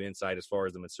pretty good insight as far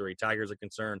as the Missouri Tigers are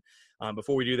concerned.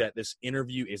 Before we do that, this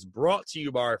interview is brought to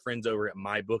you by our friends over at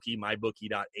MyBookie,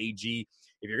 mybookie.ag.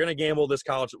 If you're going to gamble this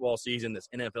college football season, this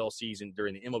NFL season,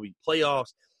 during the MLB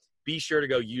playoffs, be sure to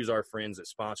go use our friends that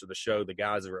sponsor the show. The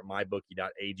guys over at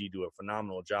mybookie.ag do a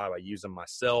phenomenal job. I use them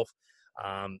myself.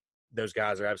 Those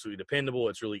guys are absolutely dependable.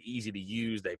 It's really easy to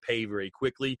use. They pay very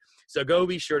quickly. So go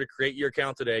be sure to create your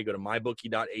account today. Go to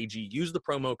mybookie.ag. Use the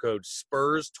promo code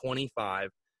SPURS25.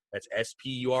 That's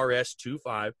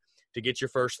SPURS25 to get your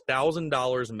first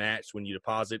 $1,000 matched when you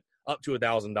deposit, up to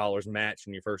 $1,000 matched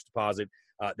when your first deposit.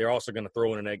 They're also going to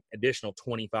throw in an additional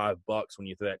 $25 when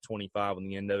you throw that 25 on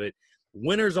the end of it.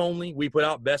 Winners only. We put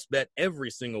out best bet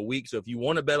every single week. So if you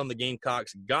want to bet on the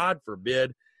Gamecocks, God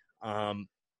forbid,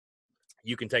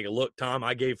 you can take a look. Tom,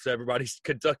 I gave everybody's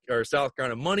Kentucky or South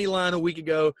Carolina money line a week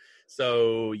ago,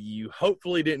 so you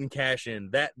hopefully didn't cash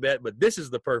in that bet. But this is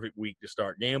the perfect week to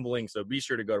start gambling. So be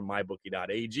sure to go to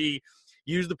mybookie.ag.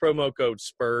 Use the promo code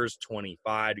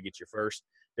SPURS25 to get your first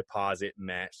deposit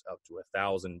matched up to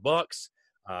 $1,000.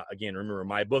 Again, remember,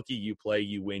 MyBookie, you play,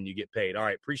 you win, you get paid. All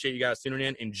right, appreciate you guys tuning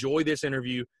in. Enjoy this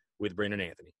interview with Brendan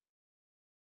Anthony.